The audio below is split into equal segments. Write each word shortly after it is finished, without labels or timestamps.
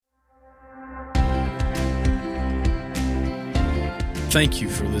Thank you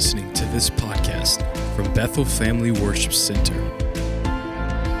for listening to this podcast from Bethel Family Worship Center.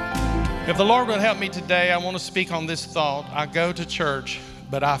 If the Lord would help me today, I want to speak on this thought. I go to church,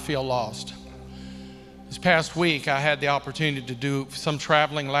 but I feel lost. This past week, I had the opportunity to do some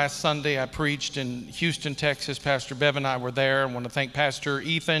traveling. Last Sunday, I preached in Houston, Texas. Pastor Bev and I were there. I want to thank Pastor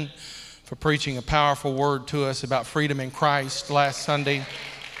Ethan for preaching a powerful word to us about freedom in Christ last Sunday.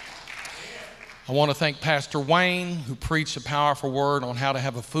 I want to thank Pastor Wayne, who preached a powerful word on how to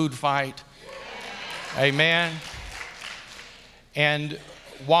have a food fight. Amen. And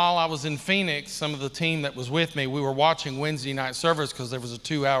while I was in Phoenix, some of the team that was with me, we were watching Wednesday night service because there was a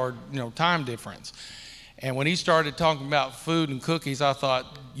 2-hour, time difference. And when he started talking about food and cookies, I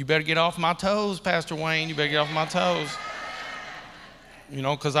thought, you better get off my toes, Pastor Wayne. You better get off my toes.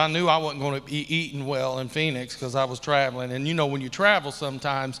 Because I knew I wasn't going to be eating well in Phoenix because I was traveling. And when you travel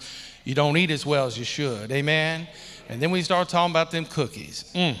sometimes, you don't eat as well as you should. Amen? And then we start talking about them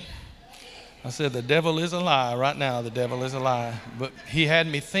cookies. I said, the devil is a lie. Right now, the devil is a lie. But he had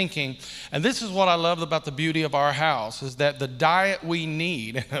me thinking, and this is what I love about the beauty of our house, is that the diet we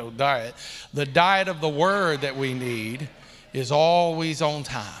need, the diet of the word that we need is always on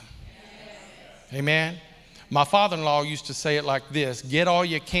time. Amen? My father-in-law used to say it like this: get all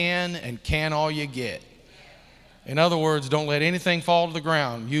you can and can all you get. In other words, don't let anything fall to the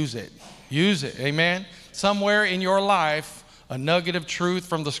ground. Use it. Use it. Amen? Somewhere in your life, a nugget of truth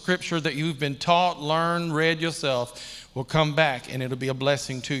from the scripture that you've been taught, learned, read yourself will come back, and it'll be a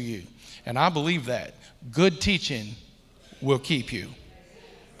blessing to you. And I believe that. Good teaching will keep you.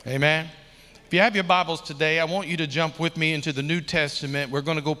 Amen? If you have your Bibles today, I want you to jump with me into the New Testament. We're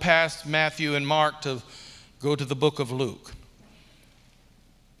going to go past Matthew and Mark to go to the book of Luke.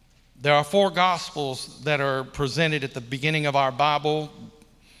 There are 4 Gospels that are presented at the beginning of our Bible.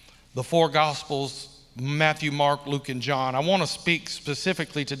 The 4 Gospels, Matthew, Mark, Luke, and John. I want to speak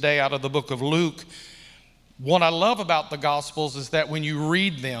specifically today out of the book of Luke. What I love about the Gospels is that when you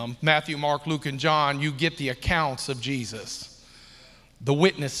read them, Matthew, Mark, Luke, and John, you get the accounts of Jesus. The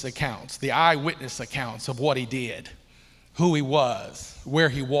witness accounts, the eyewitness accounts of what he did, who he was, where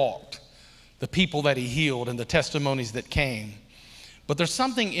he walked, the people that he healed, and the testimonies that came. But there's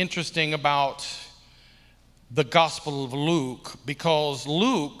something interesting about the Gospel of Luke, because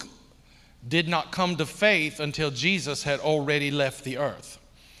Luke did not come to faith until Jesus had already left the earth.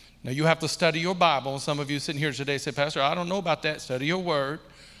 Now, you have to study your Bible. Some of you sitting here today say, Pastor, I don't know about that. Study your word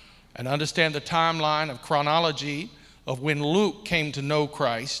and understand the timeline of chronology of when Luke came to know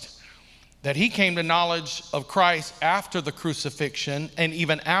Christ, that he came to knowledge of Christ after the crucifixion and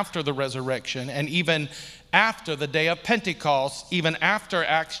even after the resurrection and even after the day of Pentecost, even after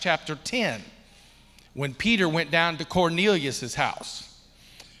Acts chapter 10, when Peter went down to Cornelius' house.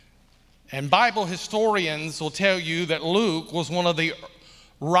 And Bible historians will tell you that Luke was one of the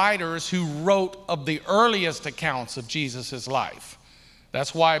writers who wrote of the earliest accounts of Jesus' life.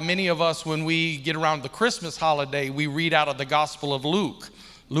 That's why many of us, when we get around the Christmas holiday, we read out of the Gospel of Luke,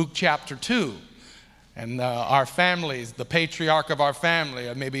 Luke chapter 2. And our families, the patriarch of our family,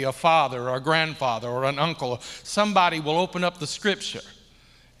 or maybe a father or a grandfather or an uncle, somebody will open up the scripture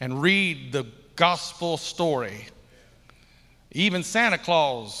and read the gospel story. Even Santa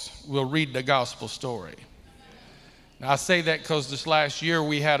Claus will read the gospel story. Now, I say that because this last year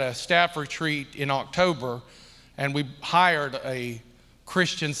we had a staff retreat in October, and we hired a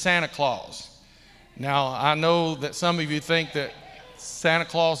Christian Santa Claus. Now, I know that some of you think that Santa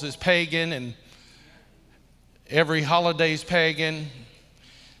Claus is pagan and every holiday is pagan,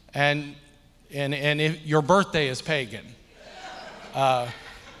 and if your birthday is pagan. I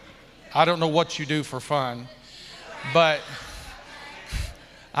don't know what you do for fun, but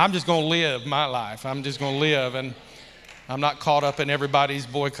I'm just going to live my life. I'm just going to live, and I'm not caught up in everybody's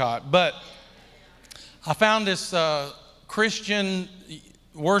boycott. But I found this Christian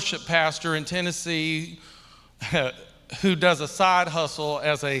worship pastor in Tennessee who does a side hustle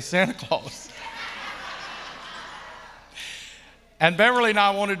as a Santa Claus. And Beverly and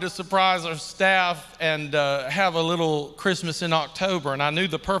I wanted to surprise our staff and have a little Christmas in October. And I knew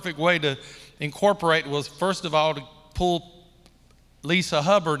the perfect way to incorporate was, first of all, to pull Lisa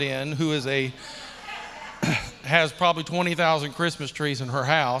Hubbard in, who is has probably 20,000 Christmas trees in her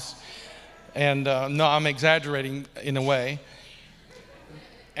house. And no, I'm exaggerating in a way.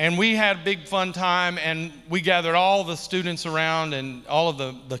 And we had a big fun time, and we gathered all the students around and all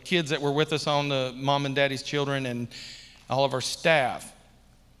of the kids that were with us on the Mom and Daddy's Children and all of our staff.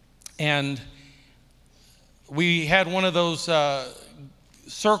 And we had one of those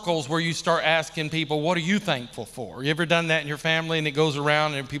circles where you start asking people, what are you thankful for? You ever done that in your family and it goes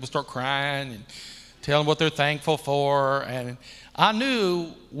around and people start crying and tell them what they're thankful for. And I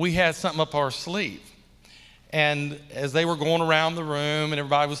knew we had something up our sleeve. And as they were going around the room and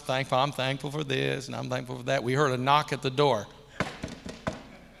everybody was thankful, I'm thankful for this and I'm thankful for that, we heard a knock at the door.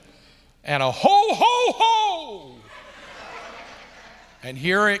 And a ho, ho, ho! And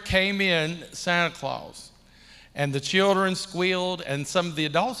here it came in, Santa Claus. And the children squealed and some of the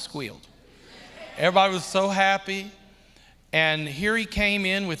adults squealed. Everybody was so happy. And here he came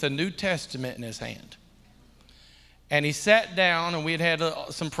in with a New Testament in his hand. And he sat down, and we had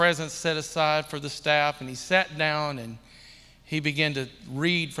some presents set aside for the staff, and he sat down and he began to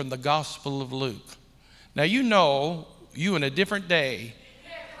read from the Gospel of Luke. Now, you know, you in a different day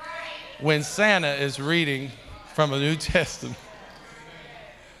when Santa is reading from a New Testament.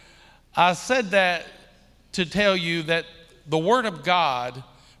 I said that to tell you that the Word of God,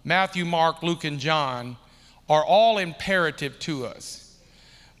 Matthew, Mark, Luke, and John, are all imperative to us.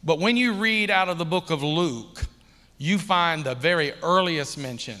 But when you read out of the book of Luke, you find the very earliest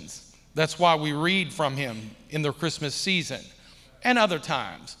mentions. That's why we read from him in the Christmas season and other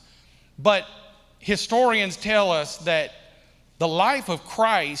times. But historians tell us that the life of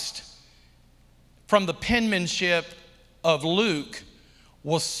Christ from the penmanship of Luke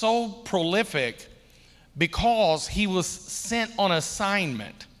was so prolific because he was sent on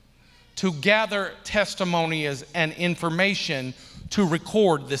assignment to gather testimonies and information to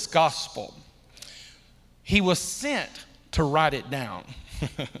record this gospel. He was sent to write it down.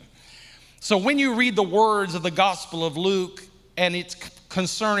 So when you read the words of the Gospel of Luke, and it's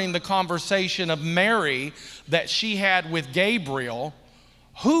concerning the conversation of Mary that she had with Gabriel,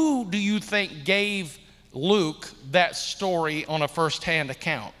 who do you think gave Luke that story on a first-hand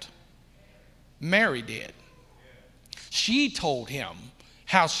account? Mary did. She told him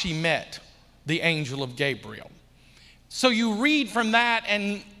how she met the angel of Gabriel. So you read from that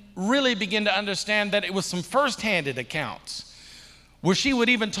and really begin to understand that it was some first-handed accounts, where she would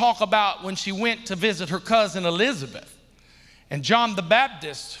even talk about when she went to visit her cousin Elizabeth. And John the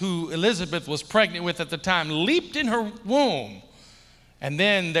Baptist, who Elizabeth was pregnant with at the time, leaped in her womb. And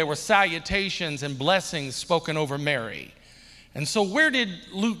then there were salutations and blessings spoken over Mary. And so where did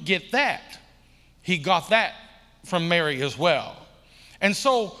Luke get that? He got that from Mary as well. And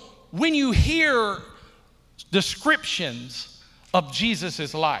so when you hear descriptions of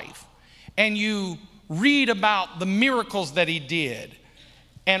Jesus' life, and you read about the miracles that he did,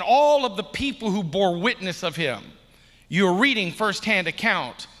 and all of the people who bore witness of him, you're reading firsthand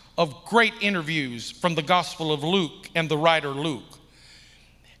account of great interviews from the Gospel of Luke and the writer Luke.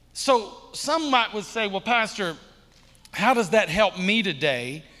 So some would say, well, Pastor, how does that help me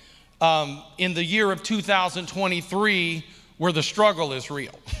today in the year of 2023 where the struggle is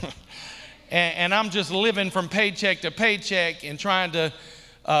real? And I'm just living from paycheck to paycheck and trying to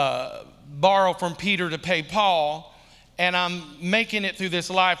borrow from Peter to pay Paul. And I'm making it through this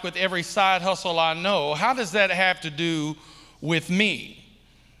life with every side hustle I know. How does that have to do with me?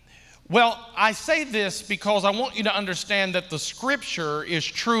 Well, I say this because I want you to understand that the scripture is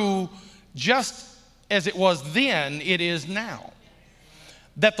true just as it was then, it is now.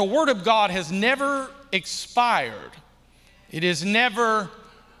 That the word of God has never expired. It has never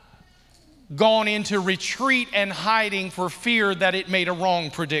gone into retreat and hiding for fear that it made a wrong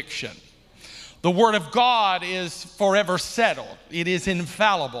prediction. The word of God is forever settled. It is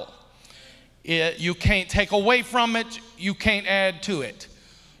infallible. You can't take away from it. You can't add to it.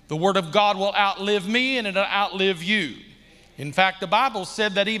 The word of God will outlive me and it'll outlive you. In fact, the Bible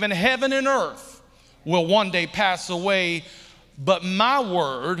said that even heaven and earth will one day pass away, but my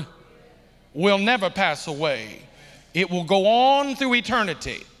word will never pass away. It will go on through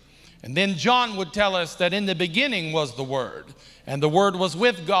eternity. And then John would tell us that in the beginning was the Word, and the Word was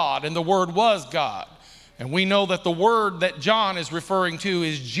with God, and the Word was God. And we know that the Word that John is referring to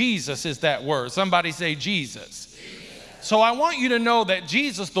is Jesus is that Word. Somebody say Jesus. So I want you to know that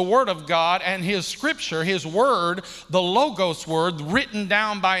Jesus, the Word of God, and His Scripture, His Word, the Logos Word, written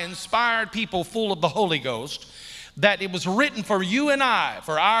down by inspired people full of the Holy Ghost, that it was written for you and I,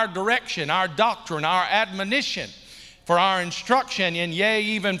 for our direction, our doctrine, our admonition, for our instruction, and yea,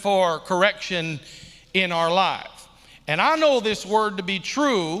 even for correction in our life. And I know this word to be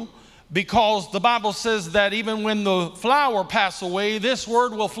true because the Bible says that even when the flower pass away, this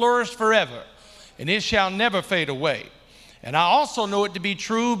word will flourish forever, and it shall never fade away. And I also know it to be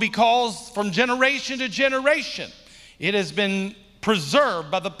true because from generation to generation, it has been preserved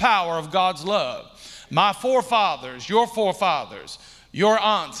by the power of God's love. My forefathers, your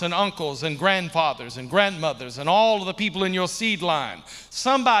aunts and uncles and grandfathers and grandmothers and all of the people in your seed line,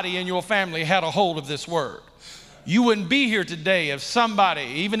 somebody in your family had a hold of this word. You wouldn't be here today if somebody,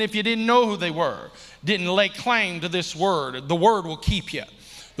 even if you didn't know who they were, didn't lay claim to this word. The word will keep you.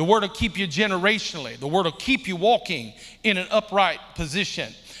 The word will keep you generationally. The word will keep you walking in an upright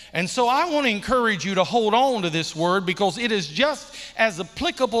position. And so I want to encourage you to hold on to this word, because it is just as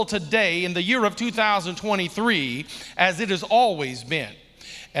applicable today in the year of 2023 as it has always been.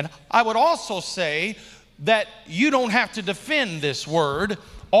 And I would also say that you don't have to defend this word.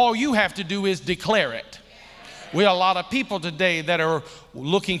 All you have to do is declare it. We have a lot of people today that are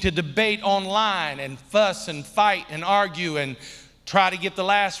looking to debate online and fuss and fight and argue and try to get the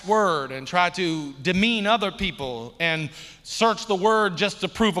last word and try to demean other people and search the word just to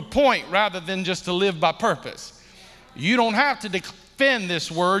prove a point rather than just to live by purpose. You don't have to defend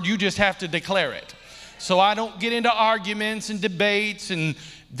this word. You just have to declare it. So I don't get into arguments and debates and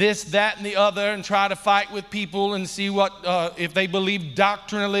this, that, and the other and try to fight with people and see what if they believe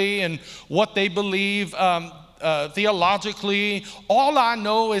doctrinally and what they believe theologically. All I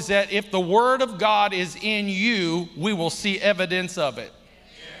know is that if the word of God is in you, we will see evidence of it.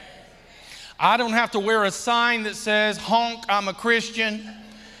 I don't have to wear a sign that says, honk, I'm a Christian.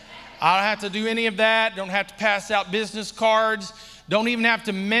 I don't have to do any of that. Don't have to pass out business cards. Don't even have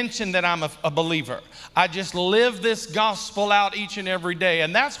to mention that I'm a believer. I just live this gospel out each and every day.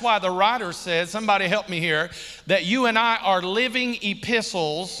 And that's why the writer says, somebody help me here, that you and I are living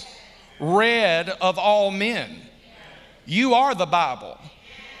epistles read of all men. You are the Bible.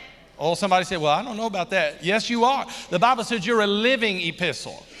 Oh, somebody said, well, I don't know about that. Yes, you are. The Bible says you're a living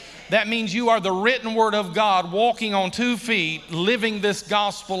epistle. That means you are the written word of God, walking on 2 feet, living this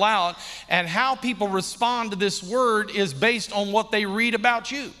gospel out. And how people respond to this word is based on what they read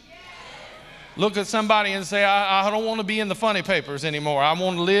about you. Look at somebody and say, I don't want to be in the funny papers anymore. I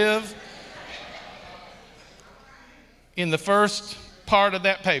want to live in the first part of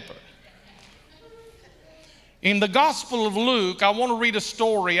that paper. In the Gospel of Luke, I want to read a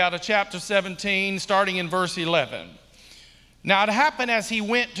story out of chapter 17, starting in verse 11. Now it happened as he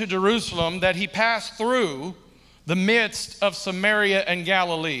went to Jerusalem that he passed through the midst of Samaria and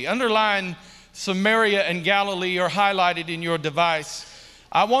Galilee. Underline Samaria and Galilee are highlighted in your device.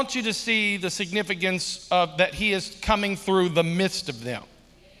 I want you to see the significance of that he is coming through the midst of them.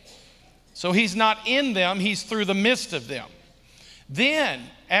 So he's not in them, he's through the midst of them. Then,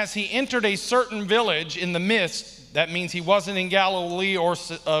 as he entered a certain village in the midst, that means he wasn't in Galilee or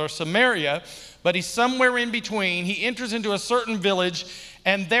Samaria, but he's somewhere in between. He enters into a certain village,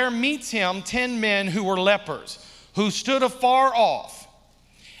 and there meets him 10 men who were lepers, who stood afar off.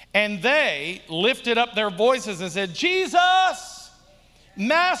 And they lifted up their voices and said, Jesus,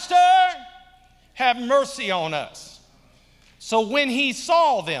 Master, have mercy on us. So when he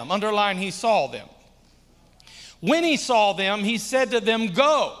saw them, underline he saw them. When he saw them, he said to them,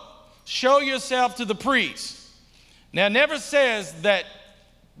 go, show yourself to the priest. Now, it never says that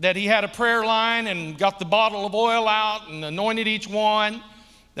he had a prayer line and got the bottle of oil out and anointed each one.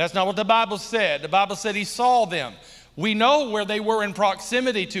 That's not what the Bible said. The Bible said he saw them. We know where they were in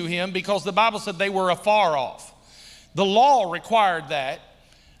proximity to him because the Bible said they were afar off. The law required that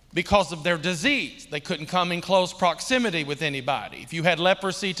because of their disease. They couldn't come in close proximity with anybody. If you had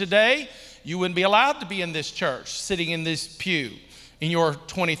leprosy today, you wouldn't be allowed to be in this church, sitting in this pew, in your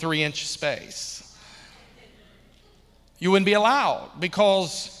 23-inch space. You wouldn't be allowed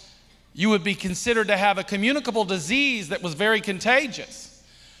because you would be considered to have a communicable disease that was very contagious.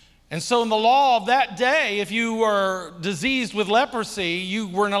 And so in the law of that day, if you were diseased with leprosy, you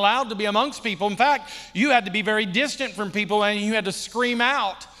weren't allowed to be amongst people. In fact, you had to be very distant from people and you had to scream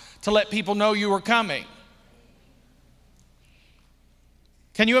out to let people know you were coming.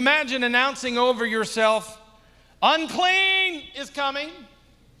 Can you imagine announcing over yourself, unclean is coming.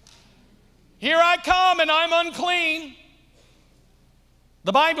 Here I come and I'm unclean.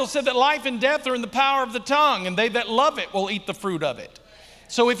 The Bible said that life and death are in the power of the tongue, and they that love it will eat the fruit of it.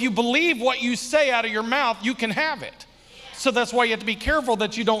 So if you believe what you say out of your mouth, you can have it. So that's why you have to be careful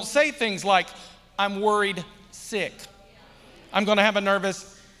that you don't say things like, I'm worried sick. I'm going to have a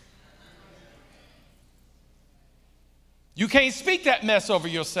nervous. You can't speak that mess over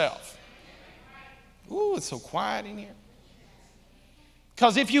yourself. Ooh, it's so quiet in here.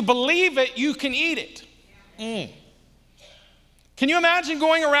 Because if you believe it, you can eat it. Can you imagine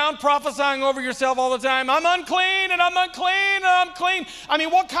going around prophesying over yourself all the time? I'm unclean and I'm unclean and I'm clean. I mean,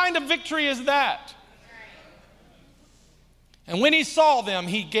 what kind of victory is that? And when he saw them,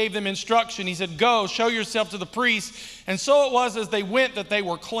 he gave them instruction. He said, go, show yourself to the priest. And so it was as they went that they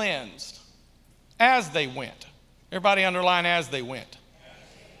were cleansed. As they went. Everybody underline as they went.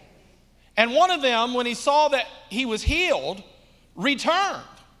 And one of them, when he saw that he was healed, returned.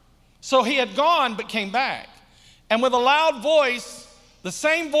 So he had gone but came back. And with a loud voice, the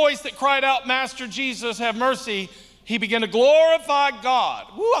same voice that cried out, Master Jesus, have mercy, he began to glorify God.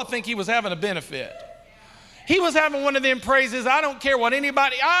 Woo, I think he was having a benefit. He was having one of them praises. I don't care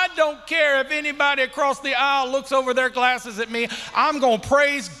if anybody across the aisle looks over their glasses at me. I'm going to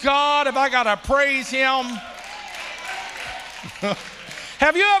praise God if I got to praise him.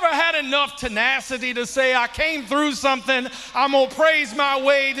 Have you ever had enough tenacity to say, I came through something, I'm going to praise my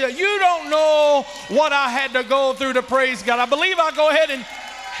way? You don't know what I had to go through to praise God. I believe I'll go ahead and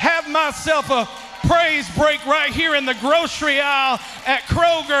have myself a praise break right here in the grocery aisle at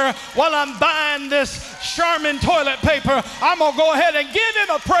Kroger while I'm buying this Charmin toilet paper. I'm going to go ahead and give him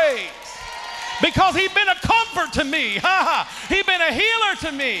a praise because he's been a comfort to me. He's been a healer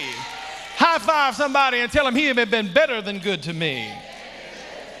to me. High five somebody and tell him he had been better than good to me.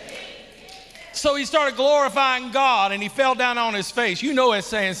 So he started glorifying God and he fell down on his face. You know it's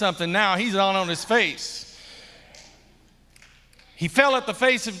saying something now. He's on his face. He fell at the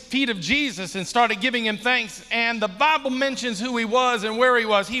feet of Jesus and started giving him thanks. And the Bible mentions who he was and where he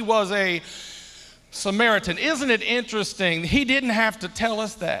was. He was a Samaritan. Isn't it interesting? He didn't have to tell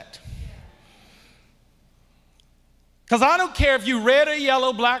us that. Because I don't care if you red or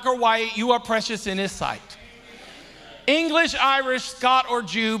yellow, black or white, you are precious in his sight. English, Irish, Scot or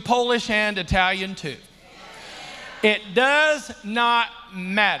Jew, Polish and Italian too. It does not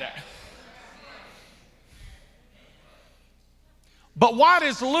matter. But why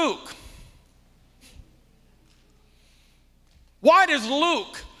does Luke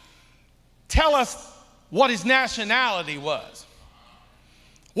tell us what his nationality was?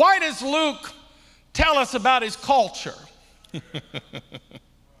 Why does Luke tell us about his culture?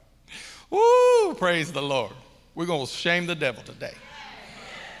 Woo, praise the Lord. We're going to shame the devil today.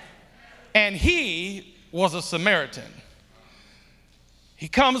 And he was a Samaritan. He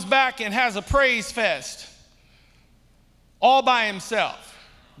comes back and has a praise fest all by himself.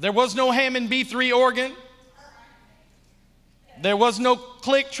 There was no Hammond B3 organ. There was no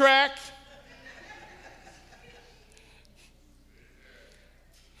click track.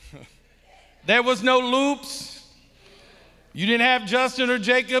 There was no loops. You didn't have Justin or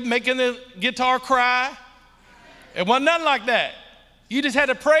Jacob making the guitar cry. It wasn't nothing like that. You just had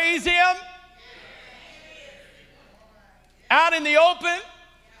to praise him out in the open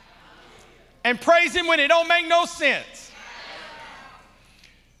and praise him when it don't make no sense.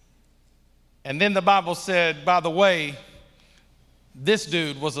 And then the Bible said, by the way, this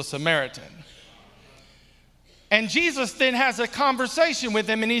dude was a Samaritan. And Jesus then has a conversation with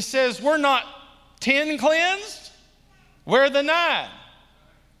him and he says, we're not 10 cleansed, we're the 9.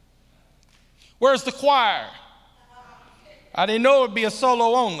 Where's the choir? I didn't know it would be a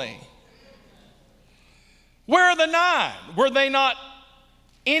solo only. Where are the 9? Were they not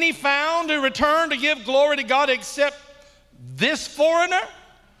any found who returned to give glory to God except this foreigner?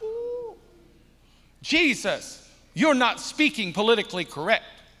 Ooh. Jesus, you're not speaking politically correct.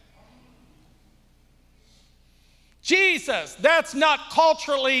 Jesus, that's not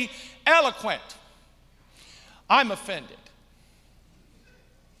culturally eloquent. I'm offended.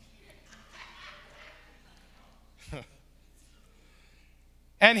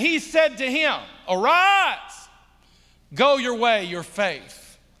 And he said to him, arise, go your way, your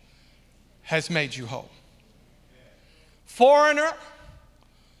faith has made you whole. Foreigner,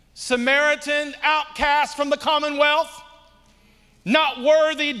 Samaritan, outcast from the commonwealth, not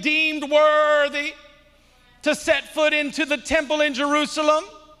worthy, deemed worthy to set foot into the temple in Jerusalem.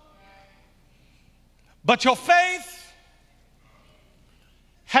 But your faith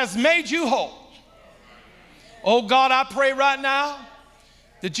has made you whole. Oh God, I pray right now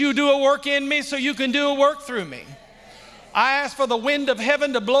that you do a work in me so you can do a work through me. I ask for the wind of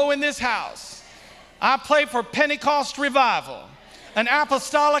heaven to blow in this house. I pray for Pentecost revival, an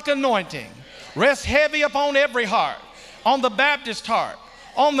apostolic anointing. Rest heavy upon every heart, on the Baptist heart,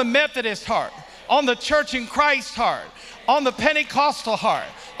 on the Methodist heart, on the Church in Christ heart, on the Pentecostal heart,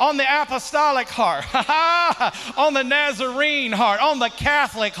 on the apostolic heart, on the Nazarene heart, on the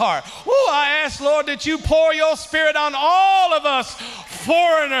Catholic heart. Ooh, I ask, Lord, that you pour your spirit on all of us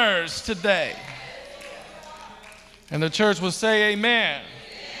foreigners today. And the church will say amen.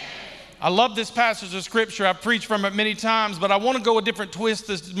 I love this passage of scripture. I've preached from it many times, but I want to go a different twist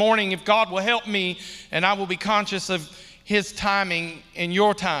this morning if God will help me, and I will be conscious of his timing and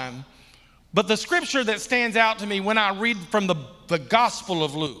your time. But the scripture that stands out to me when I read from the Gospel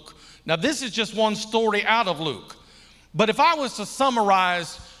of Luke. Now, this is just one story out of Luke. But if I was to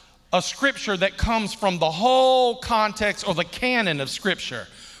summarize a scripture that comes from the whole context or the canon of scripture,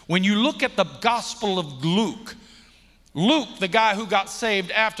 when you look at the Gospel of Luke, Luke, the guy who got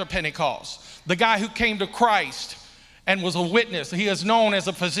saved after Pentecost, the guy who came to Christ and was a witness. He is known as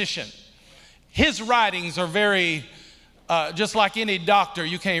a physician. His writings are very, just like any doctor,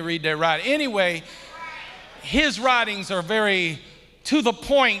 you can't read their writing. Anyway, his writings are very to the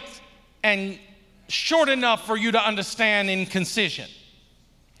point and short enough for you to understand in concision.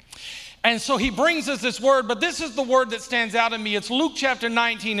 And so he brings us this word, but this is the word that stands out to me. It's Luke chapter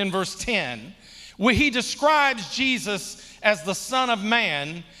 19 and verse 10, where he describes Jesus as the Son of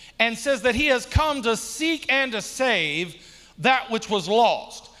Man and says that he has come to seek and to save that which was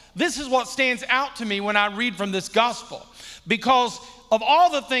lost. This is what stands out to me when I read from this gospel, because of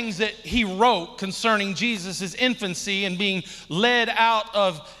all the things that he wrote concerning Jesus' infancy and being led out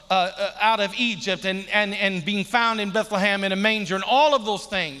of Egypt and being found in Bethlehem in a manger and all of those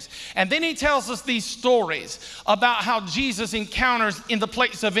things. And then he tells us these stories about how Jesus encounters in the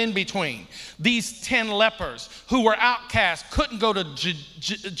place of in-between these 10 lepers who were outcast, couldn't go to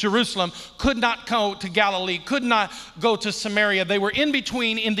Jerusalem, could not go to Galilee, could not go to Samaria. They were in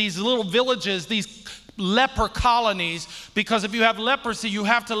between in these little villages, these leper colonies, because if you have leprosy, you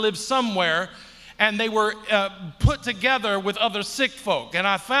have to live somewhere. And they were put together with other sick folk. And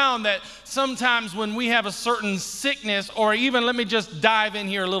I found that sometimes when we have a certain sickness, or even, let me just dive in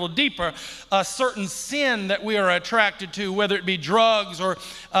here a little deeper, a certain sin that we are attracted to, whether it be drugs or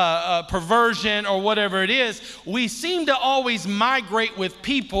perversion or whatever it is, we seem to always migrate with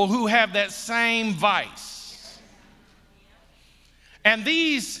people who have that same vice. And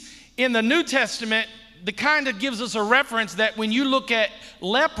these, in the New Testament, the kind of gives us a reference that when you look at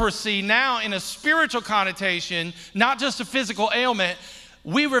leprosy now in a spiritual connotation, not just a physical ailment,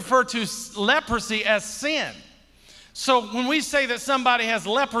 we refer to leprosy as sin. So when we say that somebody has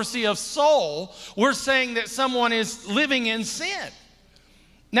leprosy of soul, we're saying that someone is living in sin.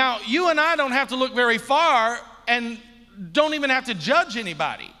 Now, you and I don't have to look very far and don't even have to judge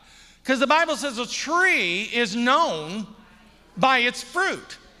anybody, because the Bible says a tree is known by its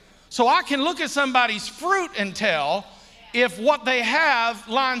fruit. So I can look at somebody's fruit and tell if what they have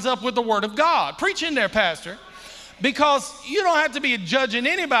lines up with the Word of God. Preach in there, Pastor. Because you don't have to be judging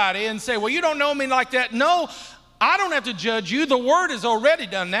anybody and say, well, you don't know me like that. No, I don't have to judge you. The Word has already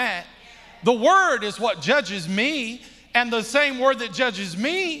done that. The Word is what judges me, and the same Word that judges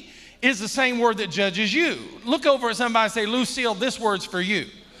me is the same Word that judges you. Look over at somebody and say, Lucille, this word's for you.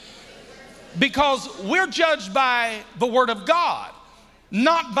 Because we're judged by the Word of God.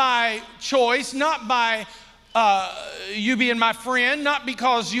 Not by choice, not by you being my friend, not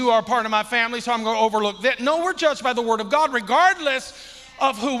because you are part of my family, so I'm going to overlook that. No, we're judged by the Word of God regardless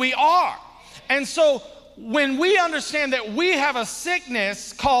of who we are. And so when we understand that we have a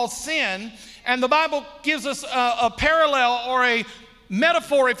sickness called sin, and the Bible gives us a parallel or a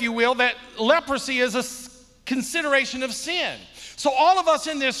metaphor, if you will, that leprosy is a consideration of sin. So all of us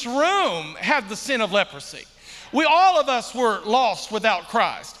in this room have the sin of leprosy. All of us were lost without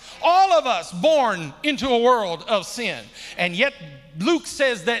Christ. All of us born into a world of sin. And yet Luke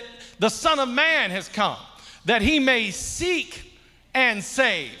says that the Son of Man has come, that he may seek and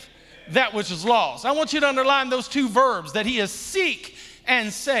save that which is lost. I want you to underline those two verbs, that he is seek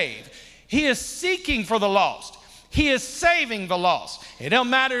and save. He is seeking for the lost. He is saving the lost. It don't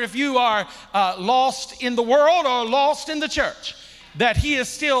matter if you are lost in the world or lost in the church, that he is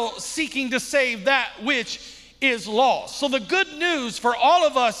still seeking to save that which is lost. So the good news for all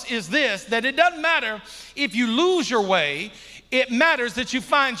of us is this, that it doesn't matter if you lose your way, it matters that you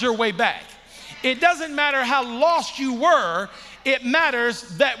find your way back. It doesn't matter how lost you were, it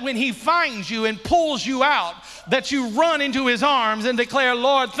matters that when he finds you and pulls you out, that you run into his arms and declare,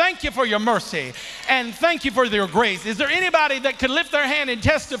 Lord, thank you for your mercy and thank you for your grace. Is there anybody that could lift their hand and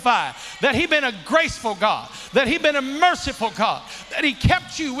testify that he's been a graceful God, that he's been a merciful God, that he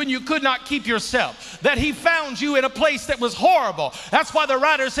kept you when you could not keep yourself, that he found you in a place that was horrible? That's why the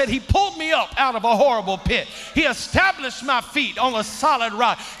writer said he pulled me up out of a horrible pit. He established my feet on a solid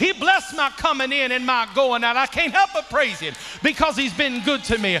rock. He blessed my coming in and my going out. I can't help but praise him because he's been good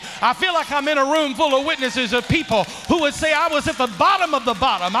to me. I feel like I'm in a room full of witnesses of people who would say I was at the bottom of the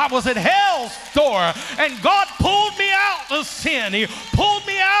bottom. I was at hell's door, and God pulled me out of sin. He pulled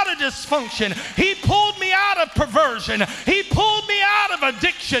me out of dysfunction. He pulled me out of perversion. He pulled me out of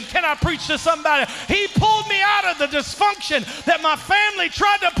addiction. Can I preach to somebody? He pulled me out of the dysfunction that my family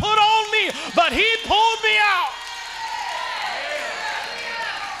tried to put on me, but he pulled me out.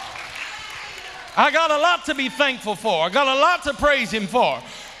 I got a lot to be thankful for. I got a lot to praise him for,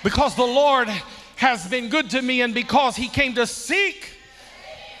 because the Lord has been good to me, and because he came to seek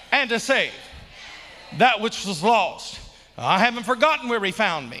and to save that which was lost. I haven't forgotten where he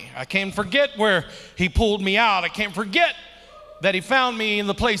found me. I can't forget where he pulled me out. I can't forget that he found me in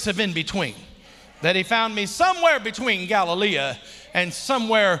the place of in between. that he found me somewhere between Galilee and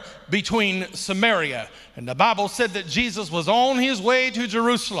somewhere between Samaria. And the Bible said that Jesus was on his way to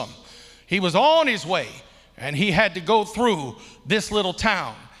Jerusalem. He was on his way, and he had to go through this little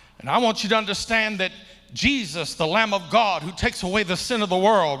town. And I want you to understand that Jesus, the Lamb of God who takes away the sin of the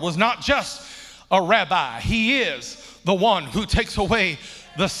world, was not just a rabbi. He is the one who takes away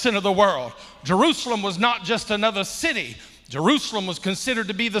the sin of the world. Jerusalem was not just another city. Jerusalem was considered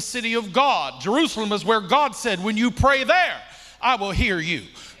to be the city of God. Jerusalem is where God said, when you pray there, I will hear you.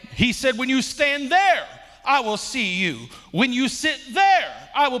 He said, when you stand there, I will see you. When you sit there,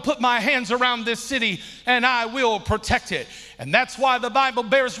 I will put my hands around this city and I will protect it. And that's why the Bible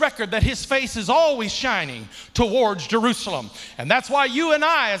bears record that his face is always shining towards Jerusalem. And that's why you and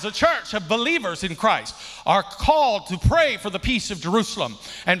I, as a church of believers in Christ, are called to pray for the peace of Jerusalem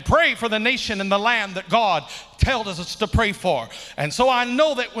and pray for the nation and the land that God tells us to pray for. And so I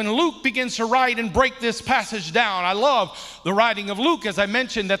know that when Luke begins to write and break this passage down, I love the writing of Luke. As I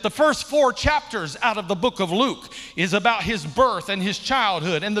mentioned, that the first 4 chapters out of the book of Luke is about his birth and his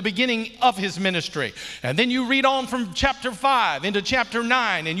childhood and the beginning of his ministry. And then you read on from chapter 5 into chapter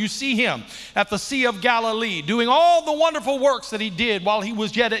 9, and you see him at the Sea of Galilee doing all the wonderful works that he did while he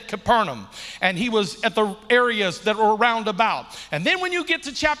was yet at Capernaum, and he was at the areas that were round about. And then when you get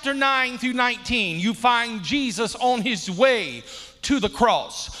to chapter 9 through 19, you find Jesus on his way to the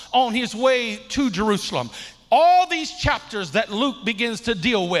cross, on his way to Jerusalem. All these chapters that Luke begins to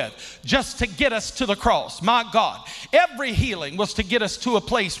deal with just to get us to the cross. My God, every healing was to get us to a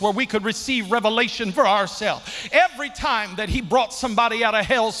place where we could receive revelation for ourselves. Every time that he brought somebody out of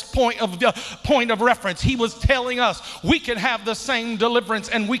hell's point of reference, he was telling us we can have the same deliverance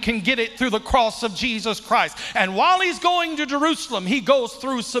and we can get it through the cross of Jesus Christ. And while he's going to Jerusalem, he goes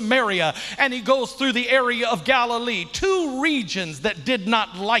through Samaria and he goes through the area of Galilee. 2 regions that did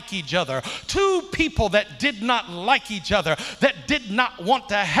not like each other. 2 people that did not like each other, that did not want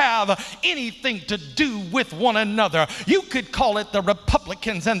to have anything to do with one another. You could call it the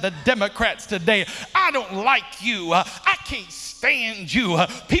Republicans and the Democrats today. I don't like you. I can't stand you.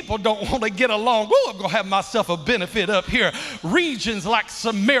 People don't want to get along. Well, I'm going to have myself a benefit up here. Regions like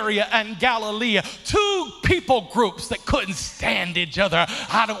Samaria and Galilee, 2 people groups that couldn't stand each other.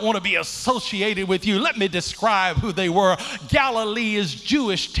 I don't want to be associated with you. Let me describe who they were. Galilee is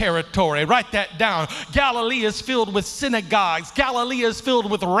Jewish territory. Write that down. Galilee is filled with synagogues. Galilee is filled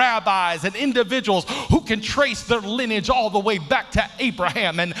with rabbis and individuals who can trace their lineage all the way back to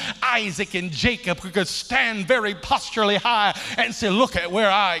Abraham and Isaac and Jacob, who could stand very posturally high and say, look at where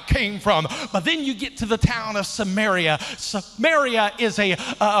I came from. But then you get to the town of Samaria. Samaria is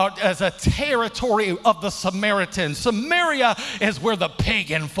a territory of the Samaritans. Samaria is where the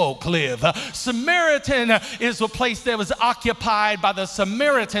pagan folk live. Samaritan is a place that was occupied by the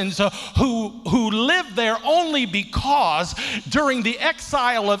Samaritans who lived there only because during the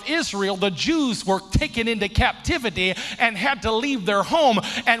exile of Israel, the Jews were taken into captivity and had to leave their home.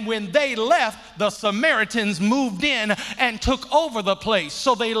 And when they left, the Samaritans moved in and took over the place.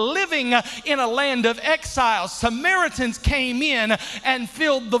 So they living in a land of exile. Samaritans came in and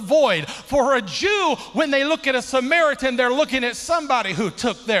filled the void. For a Jew, when they look at a Samaritan, they're looking at somebody who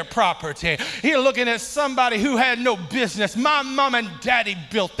took their property. You're looking at somebody who had no business. My mom and daddy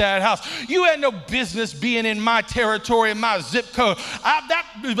built that house. You had no business being in my territory, in my zip code.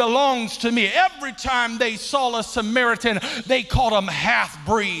 That belongs to me. Every time they saw a Samaritan, they called them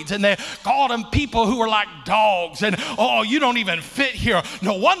half-breeds, and they called them people who were like dogs, and oh, you don't even fit here.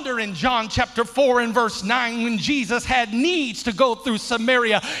 No wonder in John chapter 4 and verse 9, when Jesus had needs to go through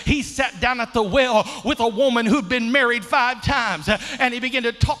Samaria, he sat down at the well with a woman who'd been married 5 times, and he began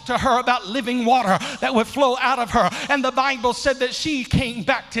to talk to her about living water that would flow out of her. And the Bible said that she came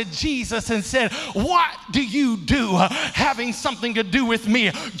back to Jesus and said, what do you do having something to do with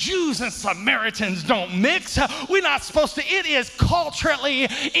me? Jews and Samaritans don't mix. We're not supposed to. It is culturally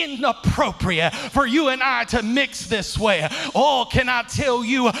inappropriate for you and I to mix this way. Oh, can I tell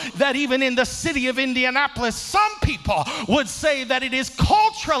you that even in the city of Indianapolis, some people would say that it is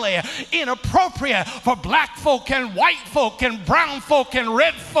culturally inappropriate for black folk and white folk and brown folk and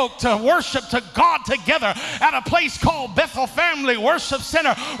red folk to worship to God together at a place called Bethel Family Worship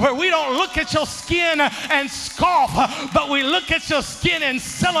Center, where we don't look at your skin and scoff, but we look at your skin and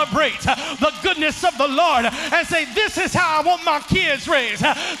celebrate the goodness of the Lord and say, this is how I want my kids raised.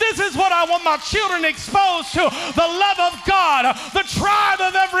 This is what I want my children exposed to, the love of God, the tribe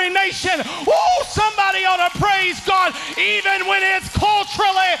of every nation. Oh, somebody ought to praise God even when it's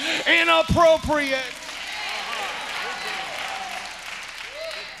culturally inappropriate.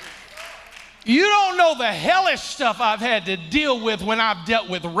 You don't know the hellish stuff I've had to deal with when I've dealt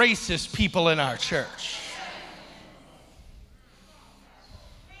with racist people in our church.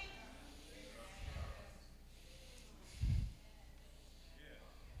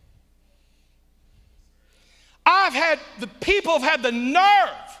 The people have had the nerve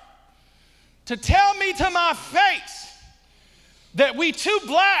to tell me to my face that we too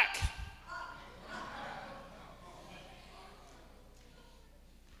black.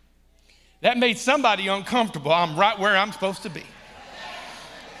 That made somebody uncomfortable. I'm right where I'm supposed to be.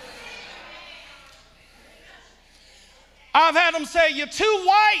 I've had them say, you're too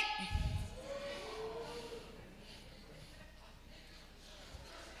white.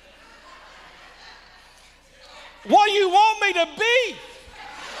 What do you want me to be?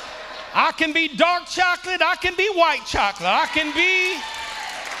 I can be dark chocolate. I can be white chocolate. I can be,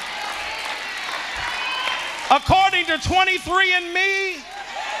 according to 23andMe,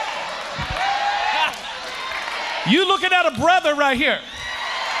 you looking at a brother right here.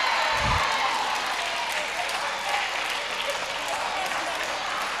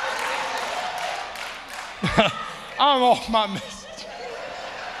 I'm off my message.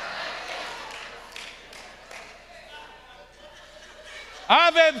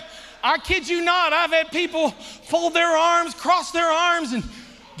 I kid you not, I've had people fold their arms, cross their arms, and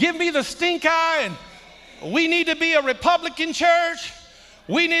give me the stink eye, and we need to be a Republican church.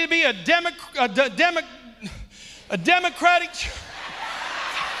 We need to be a Democratic church.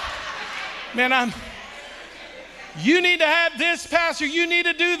 Man, you need to have this, Pastor, you need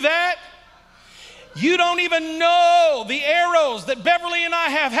to do that. You don't even know the arrows that Beverly and I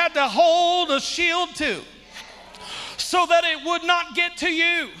have had to hold a shield to so that it would not get to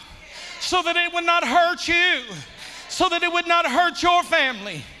you, so that it would not hurt you, so that it would not hurt your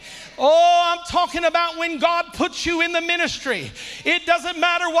family. Oh, I'm talking about when God puts you in the ministry. It doesn't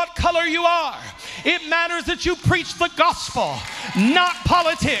matter what color you are. It matters that you preach the gospel, not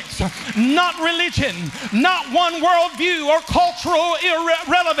politics, not religion, not one worldview or cultural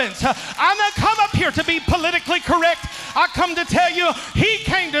irrelevance. I'm not come up here to be politically correct. I come to tell you, he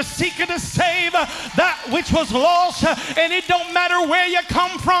came to seek and to save that which was lost. And it don't matter where you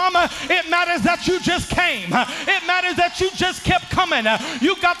come from. It matters that you just came. It matters that you just kept coming.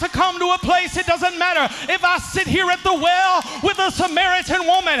 You got to come to a place. It doesn't matter if I sit here at the well with a Samaritan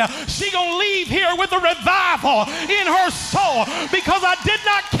woman. She gonna leave here with a revival in her soul because I did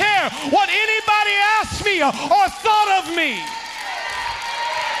not care what anybody asked me or thought of me.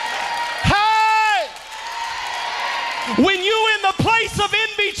 When you in the place of in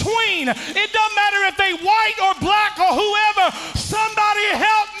between, it doesn't matter if they white or black or whoever, somebody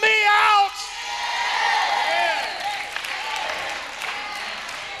help me out.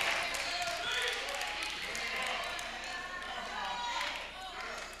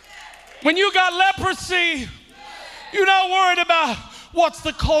 When you got leprosy, you're not worried about what's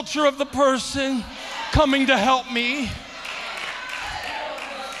the culture of the person coming to help me.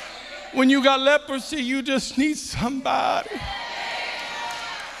 When you got leprosy, you just need somebody.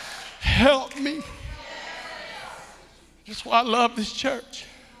 Help me. That's why I love this church.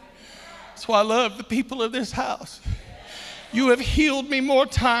 That's why I love the people of this house. You have healed me more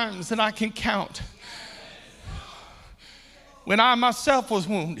times than I can count. When I myself was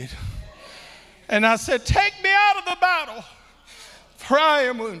wounded, and I said, take me out of the battle, for I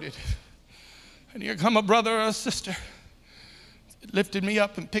am wounded. And here come a brother or a sister. Lifted me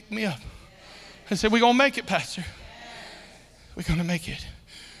up and picked me up and said, we're going to make it, Pastor. We're going to make it.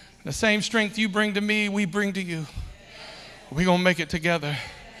 The same strength you bring to me, we bring to you. We're going to make it together.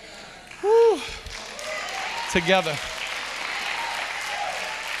 Woo. Together.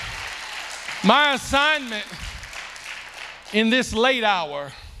 My assignment in this late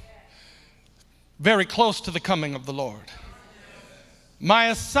hour, very close to the coming of the Lord. My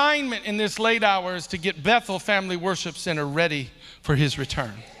assignment in this late hour is to get Bethel Family Worship Center ready for his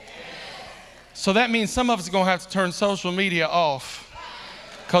return. So that means some of us are going to have to turn social media off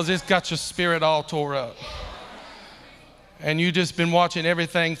because it's got your spirit all tore up. And you just been watching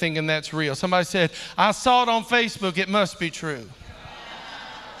everything thinking that's real. Somebody said, I saw it on Facebook, it must be true.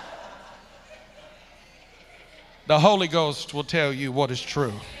 The Holy Ghost will tell you what is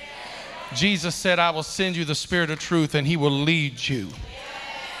true. Jesus said, I will send you the Spirit of truth and he will lead you.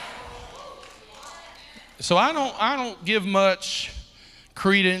 So I don't give much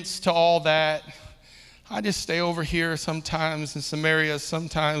credence to all that. I just stay over here sometimes in Samaria,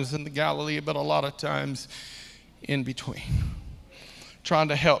 sometimes in the Galilee, but a lot of times in between, trying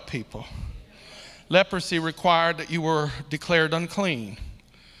to help people. Leprosy required that you were declared unclean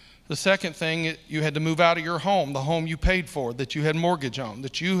The second thing, you had to move out of your home, the home you paid for, that you had mortgage on,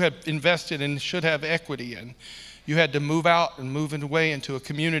 that you had invested and should have equity in. You had to move out and move away into a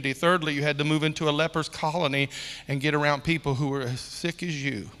community. Thirdly, you had to move into a leper's colony and get around people who were as sick as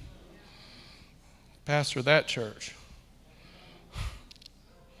you. Pastor that church.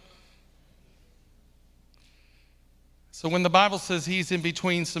 So when the Bible says he's in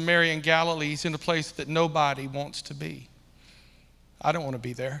between Samaria and Galilee, he's in a place that nobody wants to be. I don't want to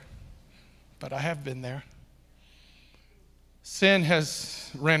be there, but I have been there. Sin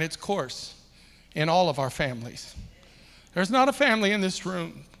has ran its course in all of our families. There's not a family in this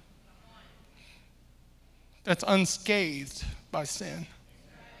room that's unscathed by sin.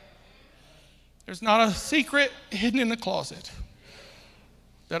 There's not a secret hidden in the closet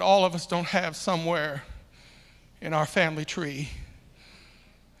that all of us don't have somewhere in our family tree.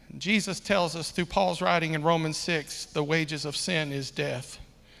 Jesus tells us through Paul's writing in Romans 6, the wages of sin is death.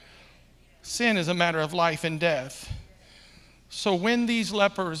 Sin is a matter of life and death. So when these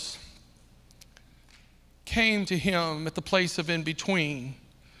lepers came to him at the place of in between,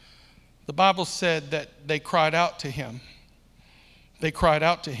 the Bible said that they cried out to him. They cried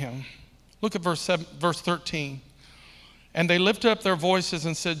out to him. Look at verse 13. And they lifted up their voices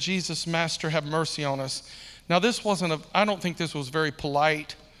and said, Jesus, Master, have mercy on us. Now this I don't think this was very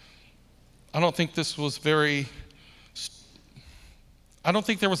polite. I don't think there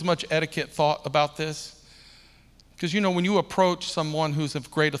was much etiquette thought about this. Because when you approach someone who's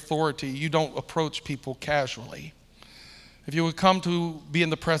of great authority, you don't approach people casually. If you would come to be in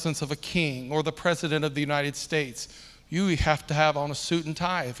the presence of a king or the president of the United States, you have to have on a suit and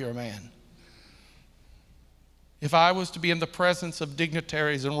tie if you're a man. If I was to be in the presence of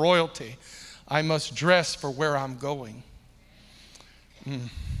dignitaries and royalty, I must dress for where I'm going.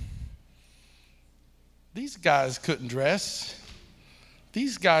 These guys couldn't dress.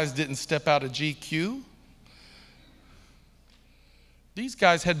 These guys didn't step out of GQ. These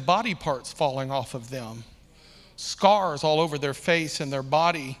guys had body parts falling off of them, scars all over their face and their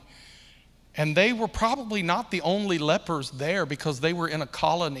body. And they were probably not the only lepers there because they were in a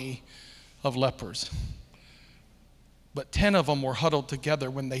colony of lepers. But 10 of them were huddled together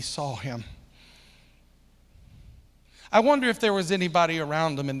when they saw him. I wonder if there was anybody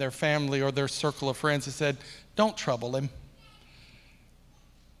around them in their family or their circle of friends that said, don't trouble him.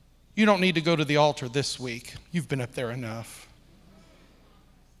 You don't need to go to the altar this week. You've been up there enough.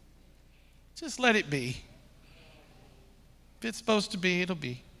 Just let it be. If it's supposed to be, it'll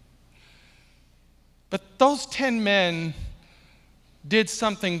be. But those 10 men did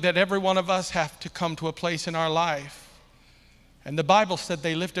something that every one of us have to come to a place in our life. And the Bible said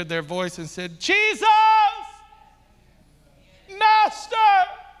they lifted their voice and said, Jesus! Master,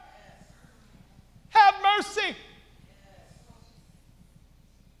 have mercy.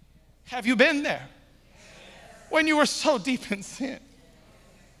 Have you been there when you were so deep in sin?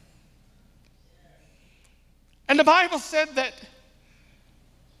 And the Bible said that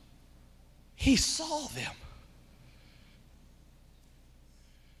he saw them.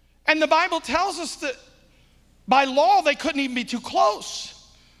 And the Bible tells us that by law they couldn't even be too close.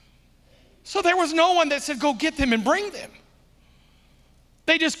 So there was no one that said, go get them and bring them.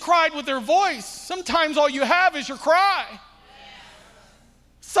 They just cried with their voice. Sometimes all you have is your cry.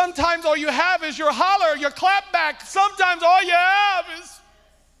 Sometimes all you have is your holler, your clap back. Sometimes all you have is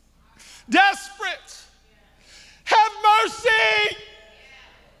desperate. Have mercy,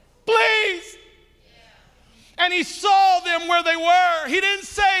 please. And he saw them where they were. He didn't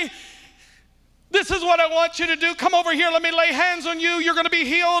say, this is what I want you to do. Come over here, let me lay hands on you. You're going to be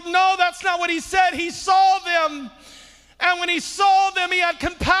healed. No, that's not what he said. He saw them. And when he saw them, he had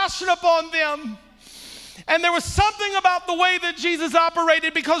compassion upon them. And there was something about the way that Jesus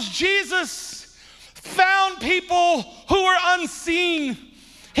operated because Jesus found people who were unseen.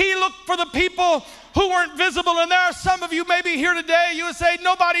 He looked for the people who weren't visible. And there are some of you maybe here today, you would say,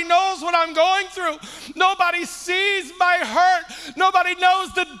 nobody knows what I'm going through. Nobody sees my hurt. Nobody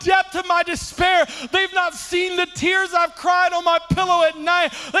knows the depth of my despair. They've not seen the tears I've cried on my pillow at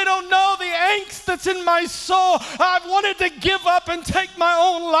night. They don't know the angst that's in my soul. I've wanted to give up and take my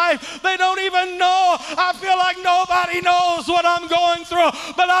own life. They don't even know. I feel like nobody knows what I'm going through.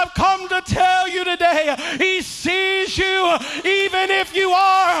 But I've come to tell you today, he sees you even if you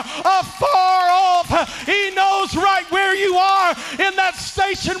are afar off. He knows right where you are in that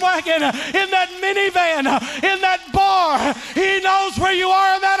station wagon, in that minivan, in that bar. He knows where you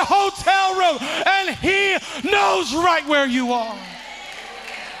are in that hotel room, and he knows right where you are.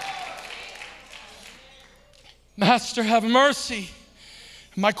 Master, have mercy.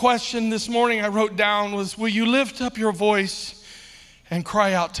 My question this morning I wrote down was, will you lift up your voice and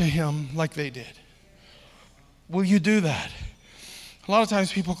cry out to him like they did? Will you do that? A lot of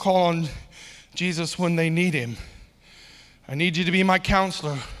times people call on Jesus when they need him. I need you to be my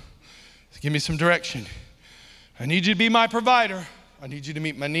counselor. Give me some direction. I need you to be my provider. I need you to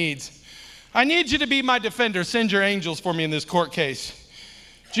meet my needs. I need you to be my defender. Send your angels for me in this court case.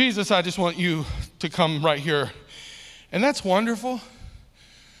 Jesus, I just want you to come right here. And that's wonderful.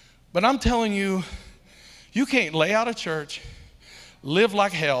 But I'm telling you, you can't lay out of church, live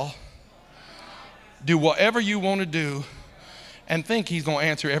like hell, do whatever you want to do, and think he's going to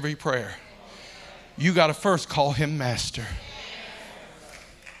answer every prayer. You got to first call him master.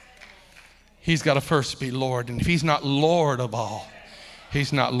 He's got to first be Lord. And if he's not Lord of all,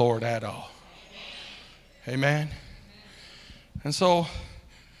 he's not Lord at all. Amen. And so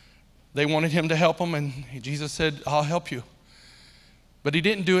they wanted him to help them, and Jesus said, I'll help you. But he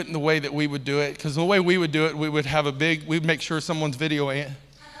didn't do it in the way that we would do it, because the way we would do it, we would have we'd make sure someone's videoing it.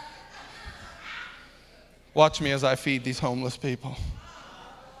 Watch me as I feed these homeless people.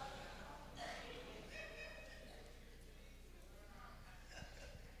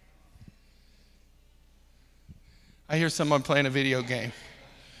 I hear someone playing a video game.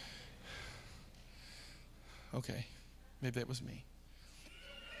 Okay, maybe that was me.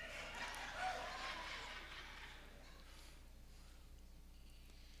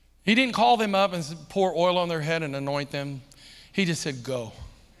 He didn't call them up and pour oil on their head and anoint them. He just said, go.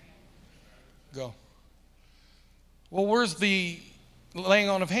 Go. Well, where's the laying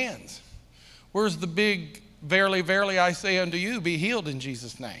on of hands? Where's the big, verily, verily, I say unto you, be healed in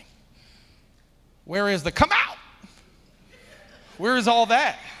Jesus' name? Where is the come out? Where is all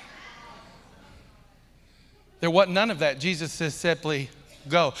that? There wasn't none of that. Jesus says simply,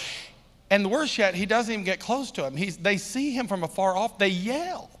 go. And the worse yet, he doesn't even get close to him. They see him from afar off. They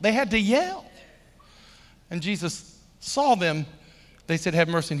yell. They had to yell. And Jesus saw them. They said, have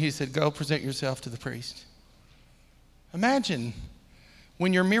mercy. And he said, go present yourself to the priest. Imagine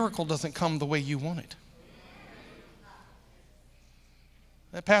when your miracle doesn't come the way you want it.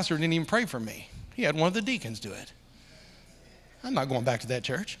 That pastor didn't even pray for me. He had one of the deacons do it. I'm not going back to that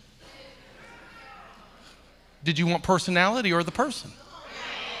church. Did you want personality or the person?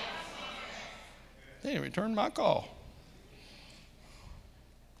 They didn't return my call.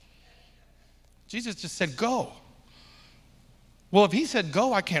 Jesus just said, go. Well, if he said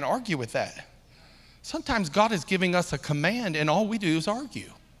go, I can't argue with that. Sometimes God is giving us a command and all we do is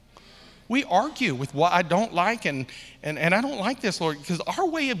argue. We argue with what I don't like and I don't like this, Lord, because our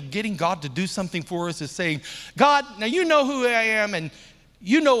way of getting God to do something for us is saying, God, now you know who I am and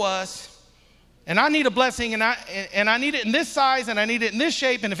you know us. And I need a blessing, and I need it in this size, and I need it in this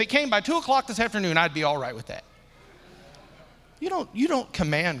shape, and if it came by 2 o'clock this afternoon, I'd be all right with that. You don't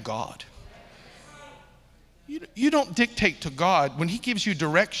command God. You don't dictate to God. When he gives you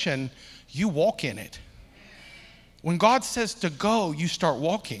direction, you walk in it. When God says to go, you start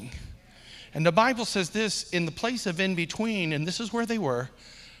walking. And the Bible says this, in the place of in between, and this is where they were,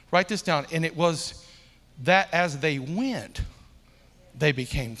 write this down, and it was that as they went, they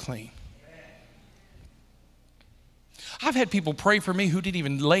became clean. I've had people pray for me who didn't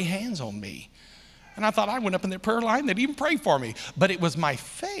even lay hands on me. And I thought I went up in their prayer line, they'd even pray for me. But it was my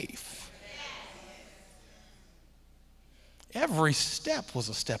faith. Every step was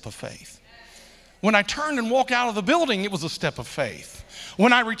a step of faith. When I turned and walked out of the building, it was a step of faith.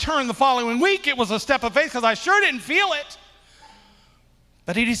 When I returned the following week, it was a step of faith because I sure didn't feel it.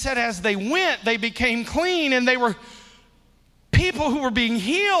 But he said as they went, they became clean, and they were people who were being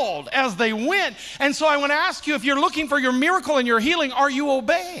healed as they went. And so I want to ask you, if you're looking for your miracle and your healing, are you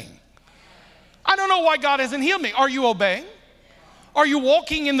obeying? I don't know why God hasn't healed me. Are you obeying? Are you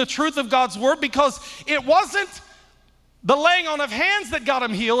walking in the truth of God's word? Because it wasn't the laying on of hands that got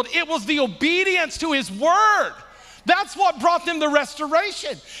him healed. It was the obedience to his word. That's what brought them the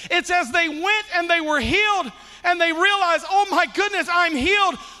restoration. It's as they went and they were healed and they realized, oh my goodness, I'm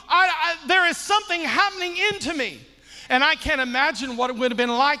healed. There is something happening into me. And I can't imagine what it would have been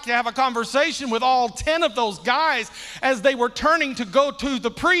like to have a conversation with all 10 of those guys as they were turning to go to the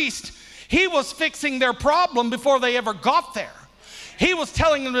priest. He was fixing their problem before they ever got there. He was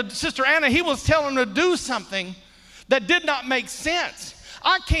telling them, Sister Anna, he was telling them to do something that did not make sense.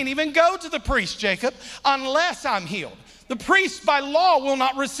 I can't even go to the priest, Jacob, unless I'm healed. The priest by law will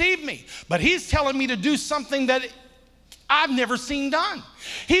not receive me. But he's telling me to do something that I've never seen done.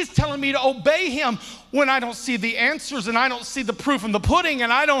 He's telling me to obey him when I don't see the answers and I don't see the proof in the pudding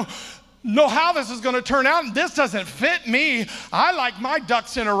and I don't know how this is going to turn out and this doesn't fit me. I like my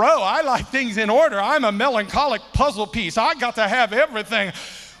ducks in a row. I like things in order. I'm a melancholic puzzle piece. I got to have everything.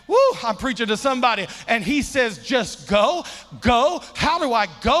 Woo, I'm preaching to somebody. And he says, just go. How do I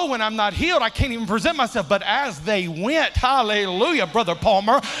go when I'm not healed? I can't even present myself. But as they went, hallelujah, Brother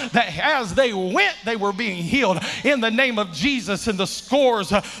Palmer, that as they went, they were being healed in the name of Jesus, and the scores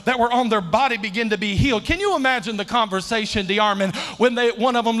that were on their body began to be healed. Can you imagine the conversation, DeArmond, when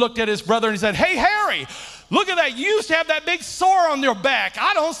one of them looked at his brother and he said, hey, Harry, look at that. You used to have that big sore on your back.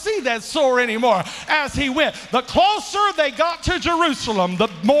 I don't see that sore anymore. As he went, the closer they got to Jerusalem, the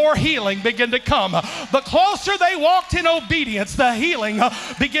more healing began to come. The closer they walked in obedience, the healing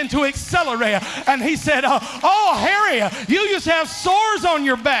began to accelerate. And he said, oh, Harry, you used to have sores on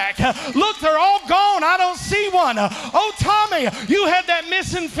your back. Look, they're all gone. I don't see one. Oh, Tommy, you had that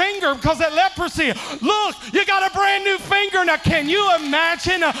missing finger because of leprosy. Look, you got a brand new finger. Now, can you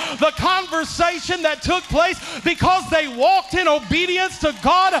imagine the conversation that took place? Because they walked in obedience to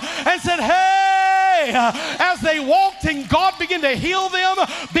God and said, hey, as they walked in, God began to heal them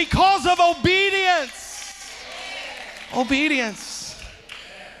because of obedience. Obedience.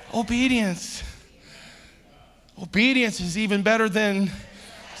 Obedience. Obedience is even better than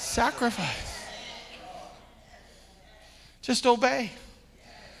sacrifice. Just obey.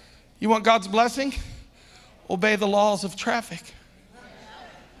 You want God's blessing? Obey the laws of traffic.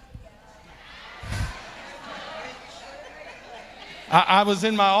 I was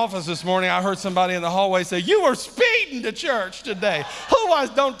in my office this morning. I heard somebody in the hallway say, you were speeding to church today. Who was?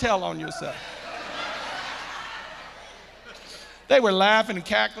 Don't tell on yourself. They were laughing and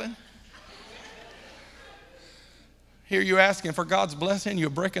cackling. Here you're asking for God's blessing. You're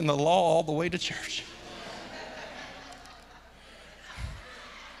breaking the law all the way to church.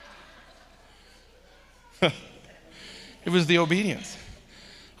 It was the obedience.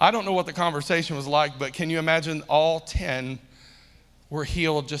 I don't know what the conversation was like, but can you imagine all 10 were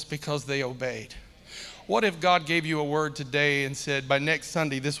healed just because they obeyed? What if God gave you a word today and said, by next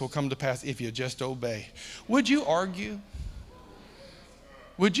Sunday, this will come to pass if you just obey? Would you argue?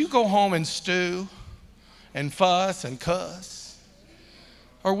 Would you go home and stew and fuss and cuss?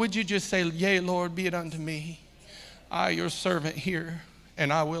 Or would you just say, yea, Lord, be it unto me. I, your servant, hear,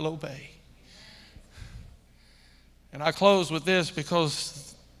 and I will obey. And I close with this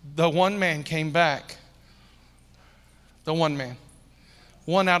because the one man came back. The one man.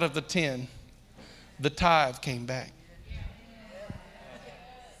 1 out of the 10, the tithe came back.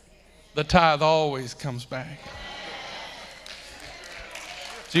 The tithe always comes back.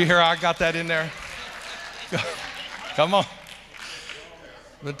 Do you hear how I got that in there? Come on.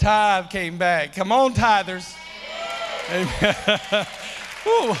 The tithe came back. Come on, tithers. Amen.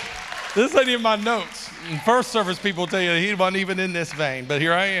 Ooh, this ain't in my notes. In first service, people tell you he wasn't even in this vein, but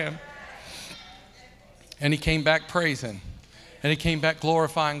here I am. And he came back praising. And he came back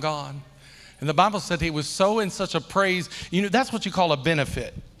glorifying God. And the Bible said he was so in such a praise. You know, that's what you call a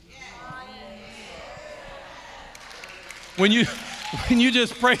benefit. When you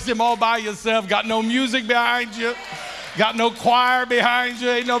just praise him all by yourself, got no music behind you, got no choir behind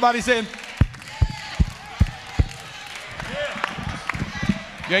you, ain't nobody saying,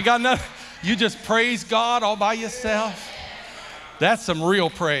 you ain't got nothing. You just praise God all by yourself. That's some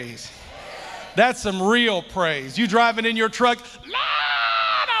real praise. That's some real praise. You driving in your truck, Lord,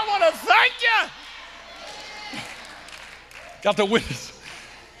 I want to thank you. Got the witness.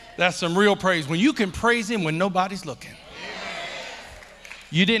 That's some real praise. When you can praise him when nobody's looking.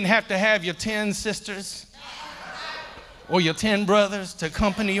 You didn't have to have your 10 sisters or your 10 brothers to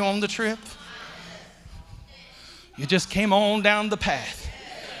accompany you on the trip. You just came on down the path.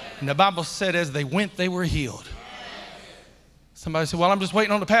 And the Bible said as they went, they were healed. Somebody said, well, I'm just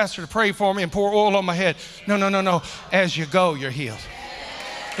waiting on the pastor to pray for me and pour oil on my head. No. As you go, you're healed.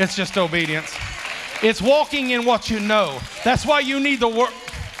 It's just obedience. It's walking in what you know. That's why you need the word.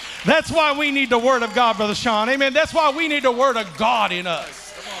 That's why we need the word of God, Brother Sean. Amen. That's why we need the word of God in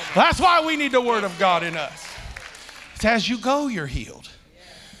us. That's why we need the word of God in us. It's as you go, you're healed.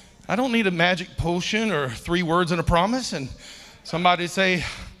 I don't need a magic potion or 3 words and a promise and somebody say,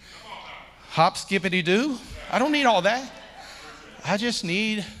 hop, skippity doo. I don't need all that. I just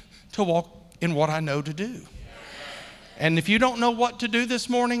need to walk in what I know to do. And if you don't know what to do this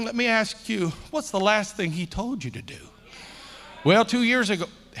morning, let me ask you, what's the last thing he told you to do? Well, 2 years ago,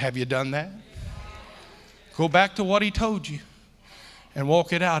 have you done that? Go back to what he told you and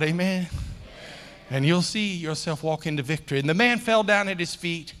walk it out, amen? And you'll see yourself walk into victory. And the man fell down at his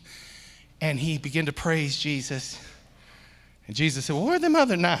feet and he began to praise Jesus. And Jesus said, well, where are them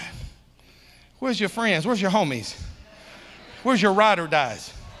other 9? Where's your friends? Where's your homies? Where's your ride or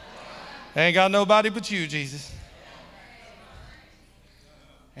dies? I ain't got nobody but you, Jesus.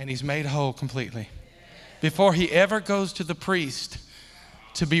 And he's made whole completely. Before he ever goes to the priest,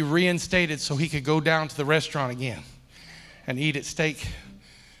 to be reinstated so he could go down to the restaurant again and eat at Steak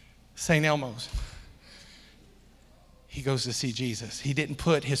St. Elmo's. He goes to see Jesus. He didn't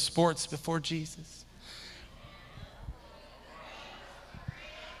put his sports before Jesus.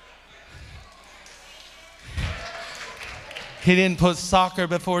 He didn't put soccer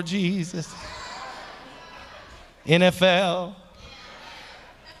before Jesus. NFL.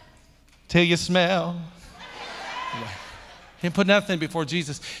 Till you smell. He didn't put nothing before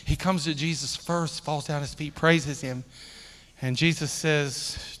Jesus. He comes to Jesus first, falls down at his feet, praises him. And Jesus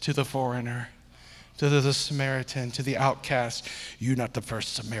says to the foreigner, to the Samaritan, to the outcast, "You're not the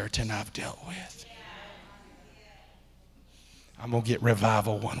first Samaritan I've dealt with. I'm going to get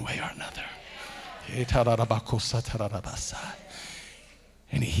revival one way or another." And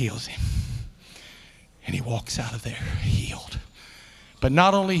he heals him. And he walks out of there healed. But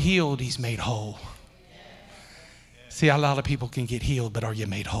not only healed, he's made whole. See, a lot of people can get healed, but are you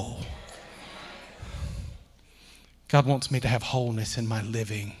made whole? God wants me to have wholeness in my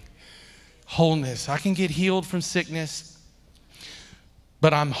living. Wholeness. I can get healed from sickness,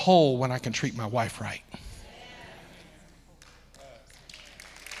 but I'm whole when I can treat my wife right.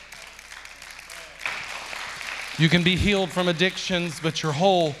 You can be healed from addictions, but you're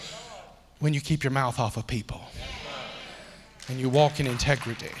whole when you keep your mouth off of people and you walk in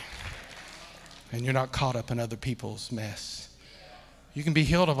integrity and you're not caught up in other people's mess. You can be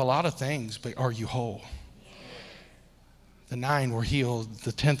healed of a lot of things, but are you whole? The 9 were healed,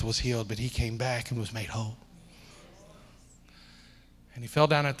 the 10th was healed, but he came back and was made whole. And he fell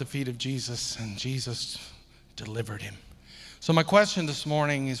down at the feet of Jesus, and Jesus delivered him. So my question this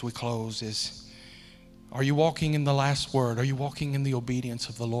morning as we close is, are you walking in the last word? Are you walking in the obedience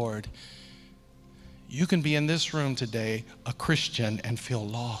of the Lord? You can be in this room today, a Christian, and feel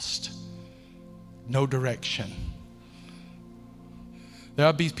lost. No direction.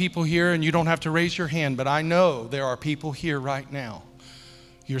 There'll be people here, and you don't have to raise your hand, but I know there are people here right now.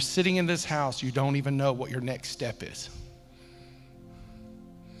 You're sitting in this house, you don't even know what your next step is.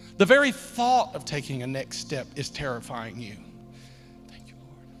 The very thought of taking a next step is terrifying you. Thank you,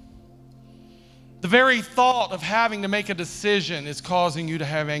 Lord. The very thought of having to make a decision is causing you to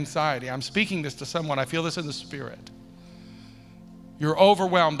have anxiety. I'm speaking this to someone. I feel this in the spirit. You're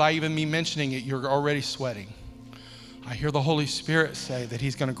overwhelmed by even me mentioning it. You're already sweating. I hear the Holy Spirit say that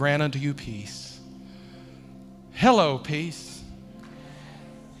he's going to grant unto you peace. Hello, peace.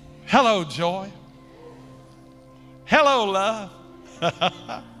 Hello, joy. Hello, love.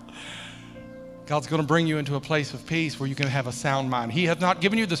 God's going to bring you into a place of peace where you can have a sound mind. He has not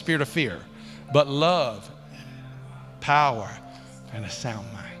given you the spirit of fear, but love, power, and a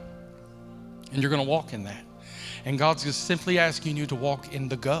sound mind. And you're going to walk in that. And God's just simply asking you to walk in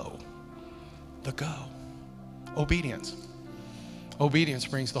the go. The go. Obedience. Obedience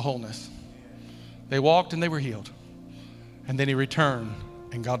brings the wholeness. They walked and they were healed. And then he returned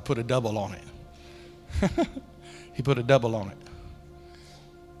and God put a double on it. He put a double on it.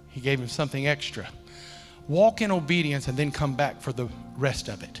 He gave him something extra. Walk in obedience and then come back for the rest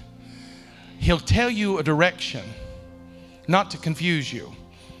of it. He'll tell you a direction, not to confuse you,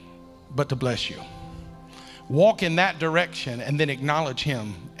 but to bless you. Walk in that direction and then acknowledge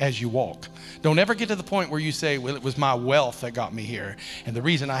him as you walk. Don't ever get to the point where you say, well, it was my wealth that got me here. And the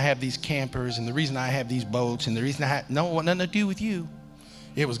reason I have these campers and the reason I have these boats and the reason I had, no, it had nothing to do with you.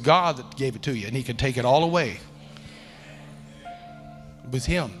 It was God that gave it to you and he could take it all away. It was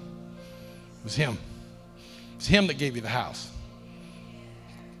him. It was him. It's him that gave you the house.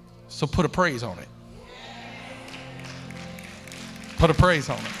 So put a praise on it. Put a praise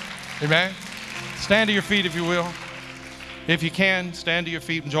on it. Amen? Stand to your feet if you will. If you can, stand to your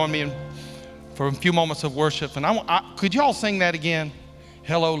feet and join me for a few moments of worship. And could you all sing that again?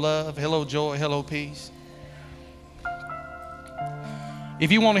 Hello, love. Hello, joy. Hello, peace.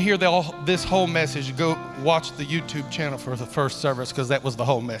 If you want to hear this whole message, go watch the YouTube channel for the first service because that was the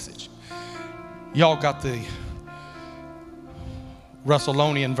whole message. Y'all got the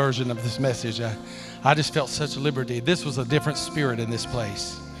Russellonian version of this message. I just felt such liberty. This was a different spirit in this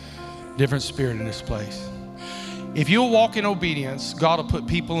place. Different spirit in this place. If you'll walk in obedience, God will put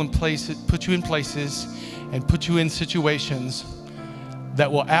people in places, put you in places and put you in situations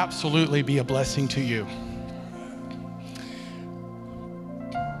that will absolutely be a blessing to you.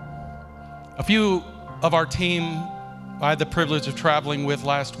 A few of our team I had the privilege of traveling with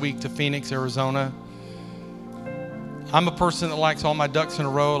last week to Phoenix, Arizona. I'm a person that likes all my ducks in a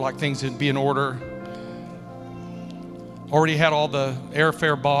row, like things to be in order. Already had all the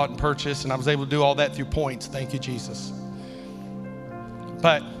airfare bought and purchased, and I was able to do all that through points. Thank you, Jesus.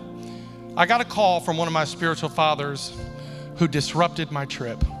 But I got a call from one of my spiritual fathers who disrupted my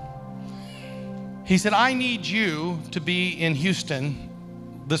trip. He said, I need you to be in Houston.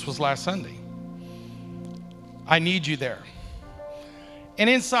 This was last Sunday. I need you there. And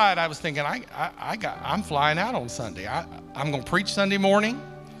inside I was thinking, I'm flying out on Sunday. I'm going to preach Sunday morning.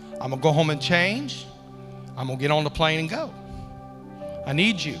 I'm going to go home and change. I'm going to get on the plane and go. I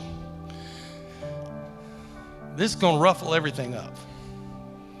need you. This is going to ruffle everything up.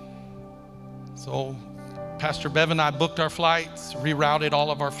 So Pastor Bev and I booked our flights, rerouted all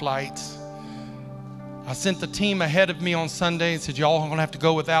of our flights. I sent the team ahead of me on Sunday and said, y'all are going to have to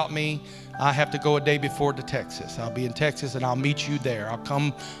go without me. I have to go a day before to Texas. I'll be in Texas and I'll meet you there. I'll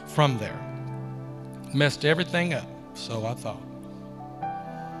come from there. Messed everything up. So I thought,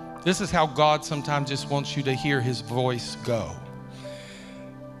 this is how God sometimes just wants you to hear his voice go.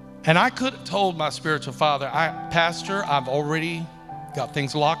 And I could have told my spiritual father, Pastor, I've already got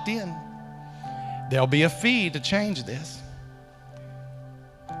things locked in. There'll be a fee to change this.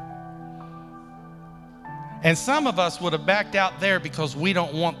 And some of us would have backed out there because we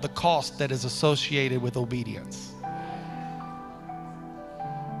don't want the cost that is associated with obedience.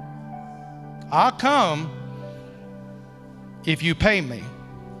 I'll come if you pay me.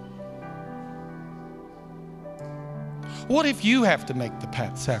 What if you have to make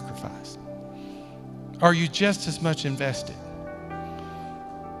the sacrifice? Are you just as much invested?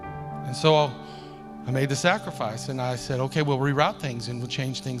 And so I made the sacrifice and I said, okay, we'll reroute things and we'll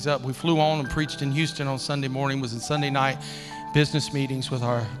change things up. We flew on and preached in Houston on Sunday morning, was in Sunday night business meetings with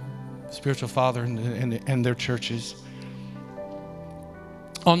our spiritual father and their churches.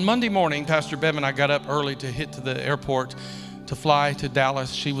 On Monday morning, Pastor Bev and I got up early to hit to the airport to fly to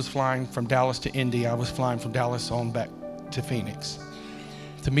Dallas. She was flying from Dallas to Indy. I was flying from Dallas on back to Phoenix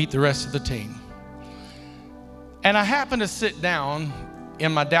to meet the rest of the team. And I happened to sit down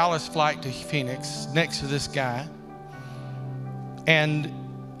in my Dallas flight to Phoenix next to this guy. And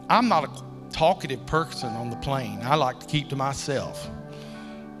I'm not a talkative person on the plane. I like to keep to myself.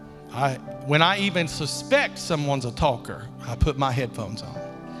 When I even suspect someone's a talker, I put my headphones on.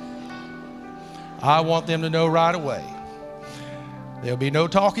 I want them to know right away, there'll be no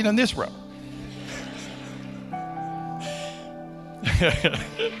talking on this row.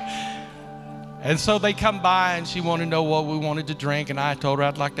 And so they come by and she wanted to know what we wanted to drink. And I told her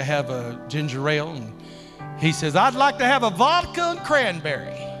I'd like to have a ginger ale. And he says, I'd like to have a vodka and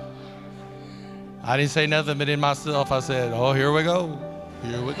cranberry. I didn't say nothing, but in myself I said, oh, here we go.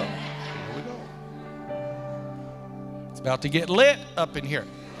 Here we go. Here we go. It's about to get lit up in here.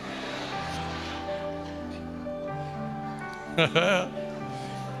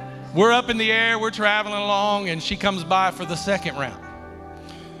 We're up in the air, we're traveling along, and she comes by for the second round.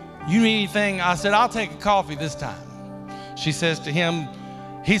 You need anything? I said, I'll take a coffee this time. She says to him,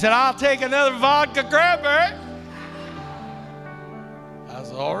 he said, I'll take another vodka cranberry. I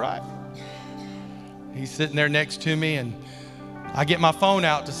said, all right. He's sitting there next to me, and I get my phone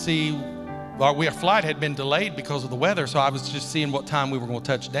out to see, our flight had been delayed because of the weather, so I was just seeing what time we were going to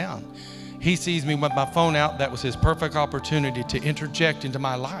touch down. He sees me with my phone out. That was his perfect opportunity to interject into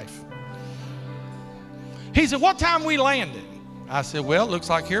my life. He said, what time we landed? I said, well, it looks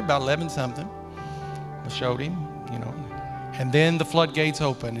like here about 11 something. I showed him, and then the floodgates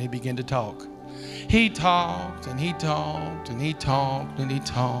opened and he began to talk. He talked and he talked and he talked and he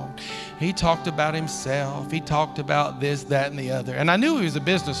talked. He talked about himself. He talked about this, that, and the other. And I knew he was a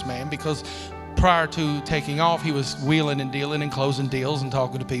businessman because prior to taking off, he was wheeling and dealing and closing deals and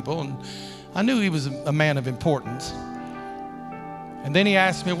talking to people. And I knew he was a man of importance. And then he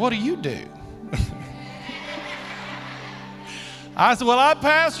asked me, what do you do? I said, well, I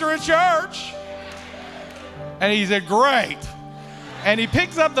pastor a church. And he said, great. And he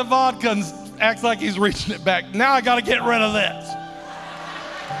picks up the vodka and acts like he's reaching it back. Now I got to get rid of this.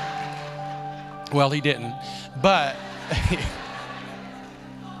 Well, he didn't. But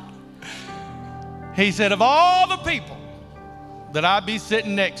he said, of all the people that I'd be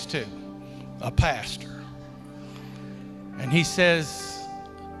sitting next to, a pastor. And he says,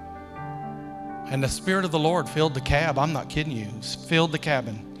 and the Spirit of the Lord filled the cab. I'm not kidding you. Filled the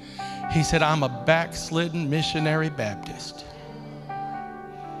cabin. He said, I'm a backslidden missionary Baptist.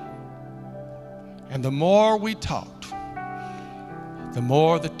 And the more we talked, the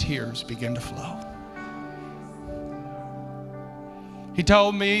more the tears began to flow. He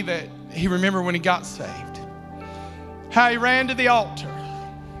told me that he remembered when he got saved, how he ran to the altar,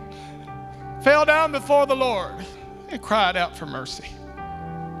 fell down before the Lord, and cried out for mercy.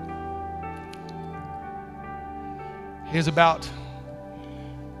 He was about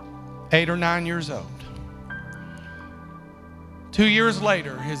 8 or 9 years old. 2 years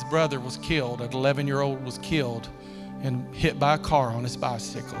later, his brother was killed. An 11-year-old was killed and hit by a car on his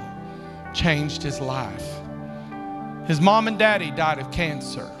bicycle. Changed his life. His mom and daddy died of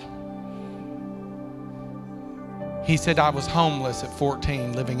cancer. He said, I was homeless at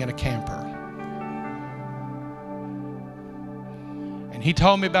 14, living in a camper. And he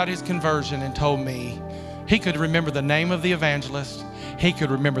told me about his conversion and told me he could remember the name of the evangelist. He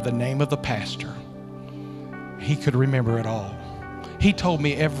could remember the name of the pastor. He could remember it all. He told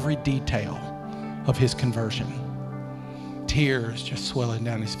me every detail of his conversion. Tears just swelling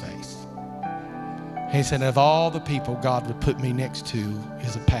down his face. He said, of all the people God would put me next to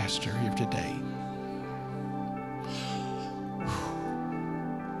is a pastor here today.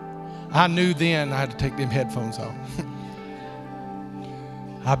 I knew then I had to take them headphones off.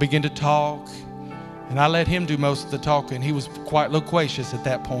 I began to talk, and I let him do most of the talking. He was quite loquacious at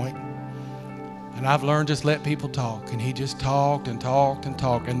that point. And I've learned just let people talk. And he just talked and talked and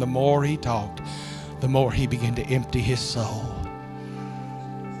talked. And the more he talked, the more he began to empty his soul.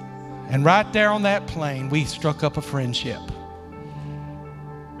 And right there on that plane, we struck up a friendship.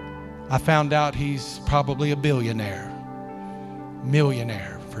 I found out he's probably a billionaire.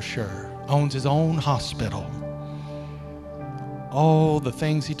 Millionaire for sure. Owns his own hospital. Oh, the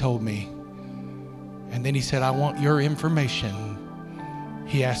things he told me. And then he said, I want your information.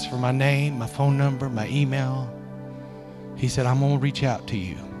 He asked for my name, my phone number, my email. He said, I'm going to reach out to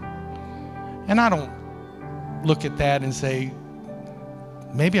you. And I don't look at that and say,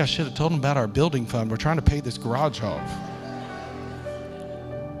 maybe I should have told him about our building fund. We're trying to pay this garage off.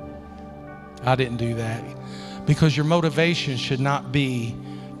 I didn't do that. Because your motivation should not be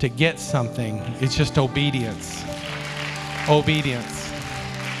to get something. It's just obedience. Obedience.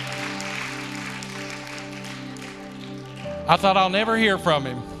 I thought I'll never hear from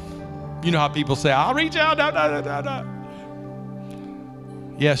him. You know how people say, I'll reach out. No.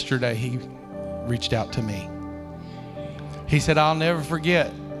 Yesterday, he reached out to me. He said, I'll never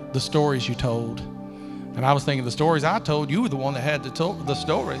forget the stories you told. And I was thinking, the stories I told, you were the one that had to tell the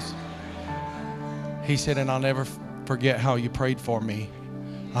stories. He said, and I'll never forget how you prayed for me.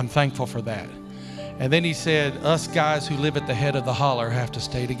 I'm thankful for that. And then he said, us guys who live at the head of the holler have to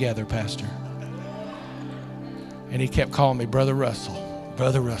stay together, Pastor. And he kept calling me Brother Russell,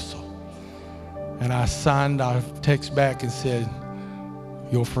 Brother Russell. And I signed our text back and said,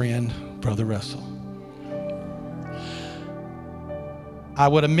 your friend, Brother Russell. I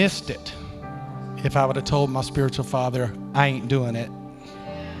would have missed it if I would have told my spiritual father, I ain't doing it.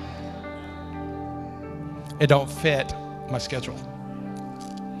 It don't fit my schedule.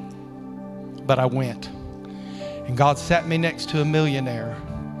 But I went. And God sat me next to a millionaire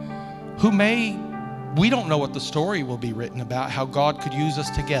who we don't know what the story will be written about, how God could use us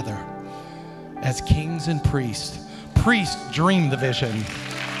together as kings and priests. Priests dream the vision.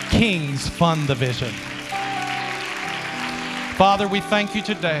 Kings fund the vision. Father, we thank you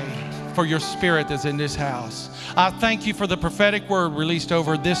today for your spirit that's in this house. I thank you for the prophetic word released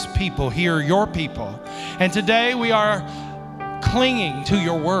over this people here, your people. And today we are clinging to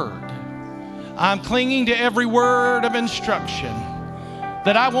your word. I'm clinging to every word of instruction,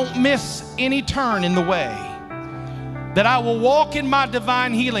 that I won't miss any turn in the way, that I will walk in my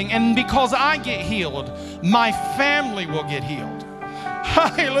divine healing. And because I get healed, my family will get healed.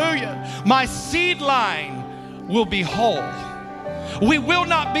 Hallelujah. My seed line will be whole. We will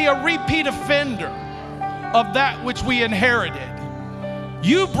not be a repeat offender of that which we inherited.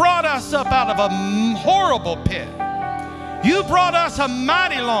 You brought us up out of a horrible pit. You brought us a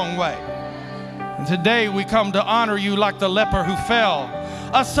mighty long way. And today we come to honor you like the leper who fell,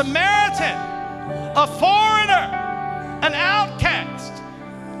 a Samaritan, a foreigner, an outcast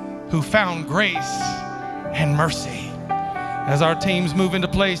who found grace and mercy. As our teams move into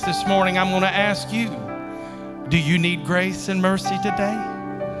place this morning, I'm going to ask you, do you need grace and mercy today?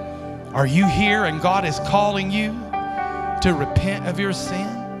 Are you here and God is calling you to repent of your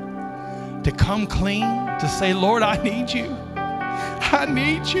sin, to come clean, to say, Lord, I need you. I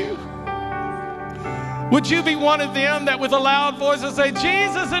need you. Would you be one of them that with a loud voice will say,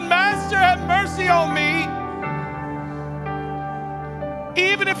 Jesus and Master, have mercy on me?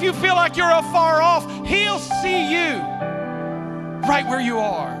 Even if you feel like you're afar off, he'll see you right where you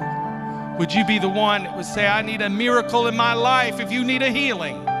are. Would you be the one that would say, I need a miracle in my life? If you need a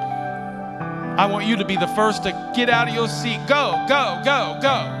healing, I want you to be the first to get out of your seat. Go, go, go, go.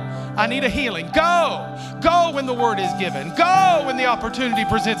 I need a healing. Go. Go when the word is given. Go when the opportunity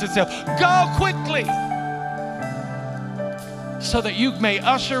presents itself. Go quickly so that you may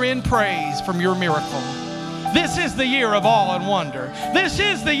usher in praise from your miracle. This is the year of awe and wonder. This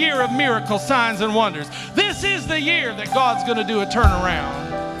is the year of miracles, signs, and wonders. This is the year that God's going to do a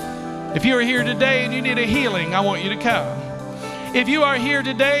turnaround. If you are here today and you need a healing, I want you to come. If you are here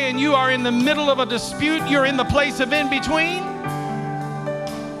today and you are in the middle of a dispute, you're in the place of in between,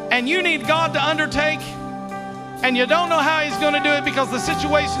 and you need God to undertake, and you don't know how He's going to do it because the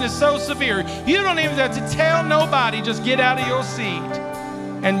situation is so severe, you don't even have to tell nobody. Just get out of your seat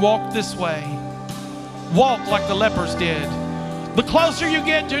and walk this way. Walk like the lepers did. The closer you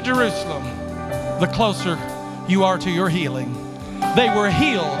get to Jerusalem, the closer you are to your healing. They were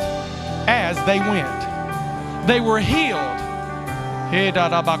healed as they went. They were healed.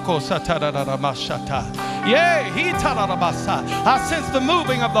 I sense the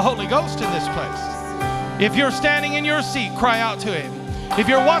moving of the Holy Ghost in this place. If you're standing in your seat, cry out to Him. If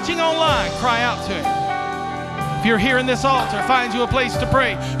you're watching online, cry out to Him. If you're here in this altar, find you a place to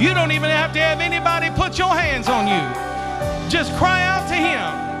pray. You don't even have to have anybody put your hands on you. Just cry out to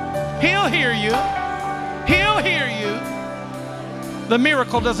Him. He'll hear you. He'll hear you. The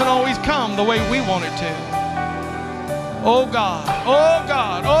miracle doesn't always come the way we want it to. Oh God, oh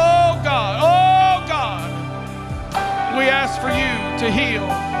God, oh God, oh God. We ask for you to heal.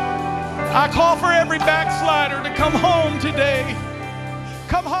 I call for every backslider to come home today.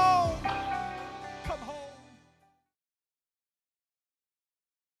 Come home. Come home.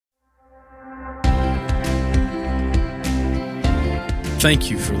 Thank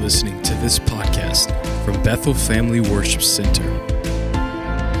you for listening to this podcast from Bethel Family Worship Center.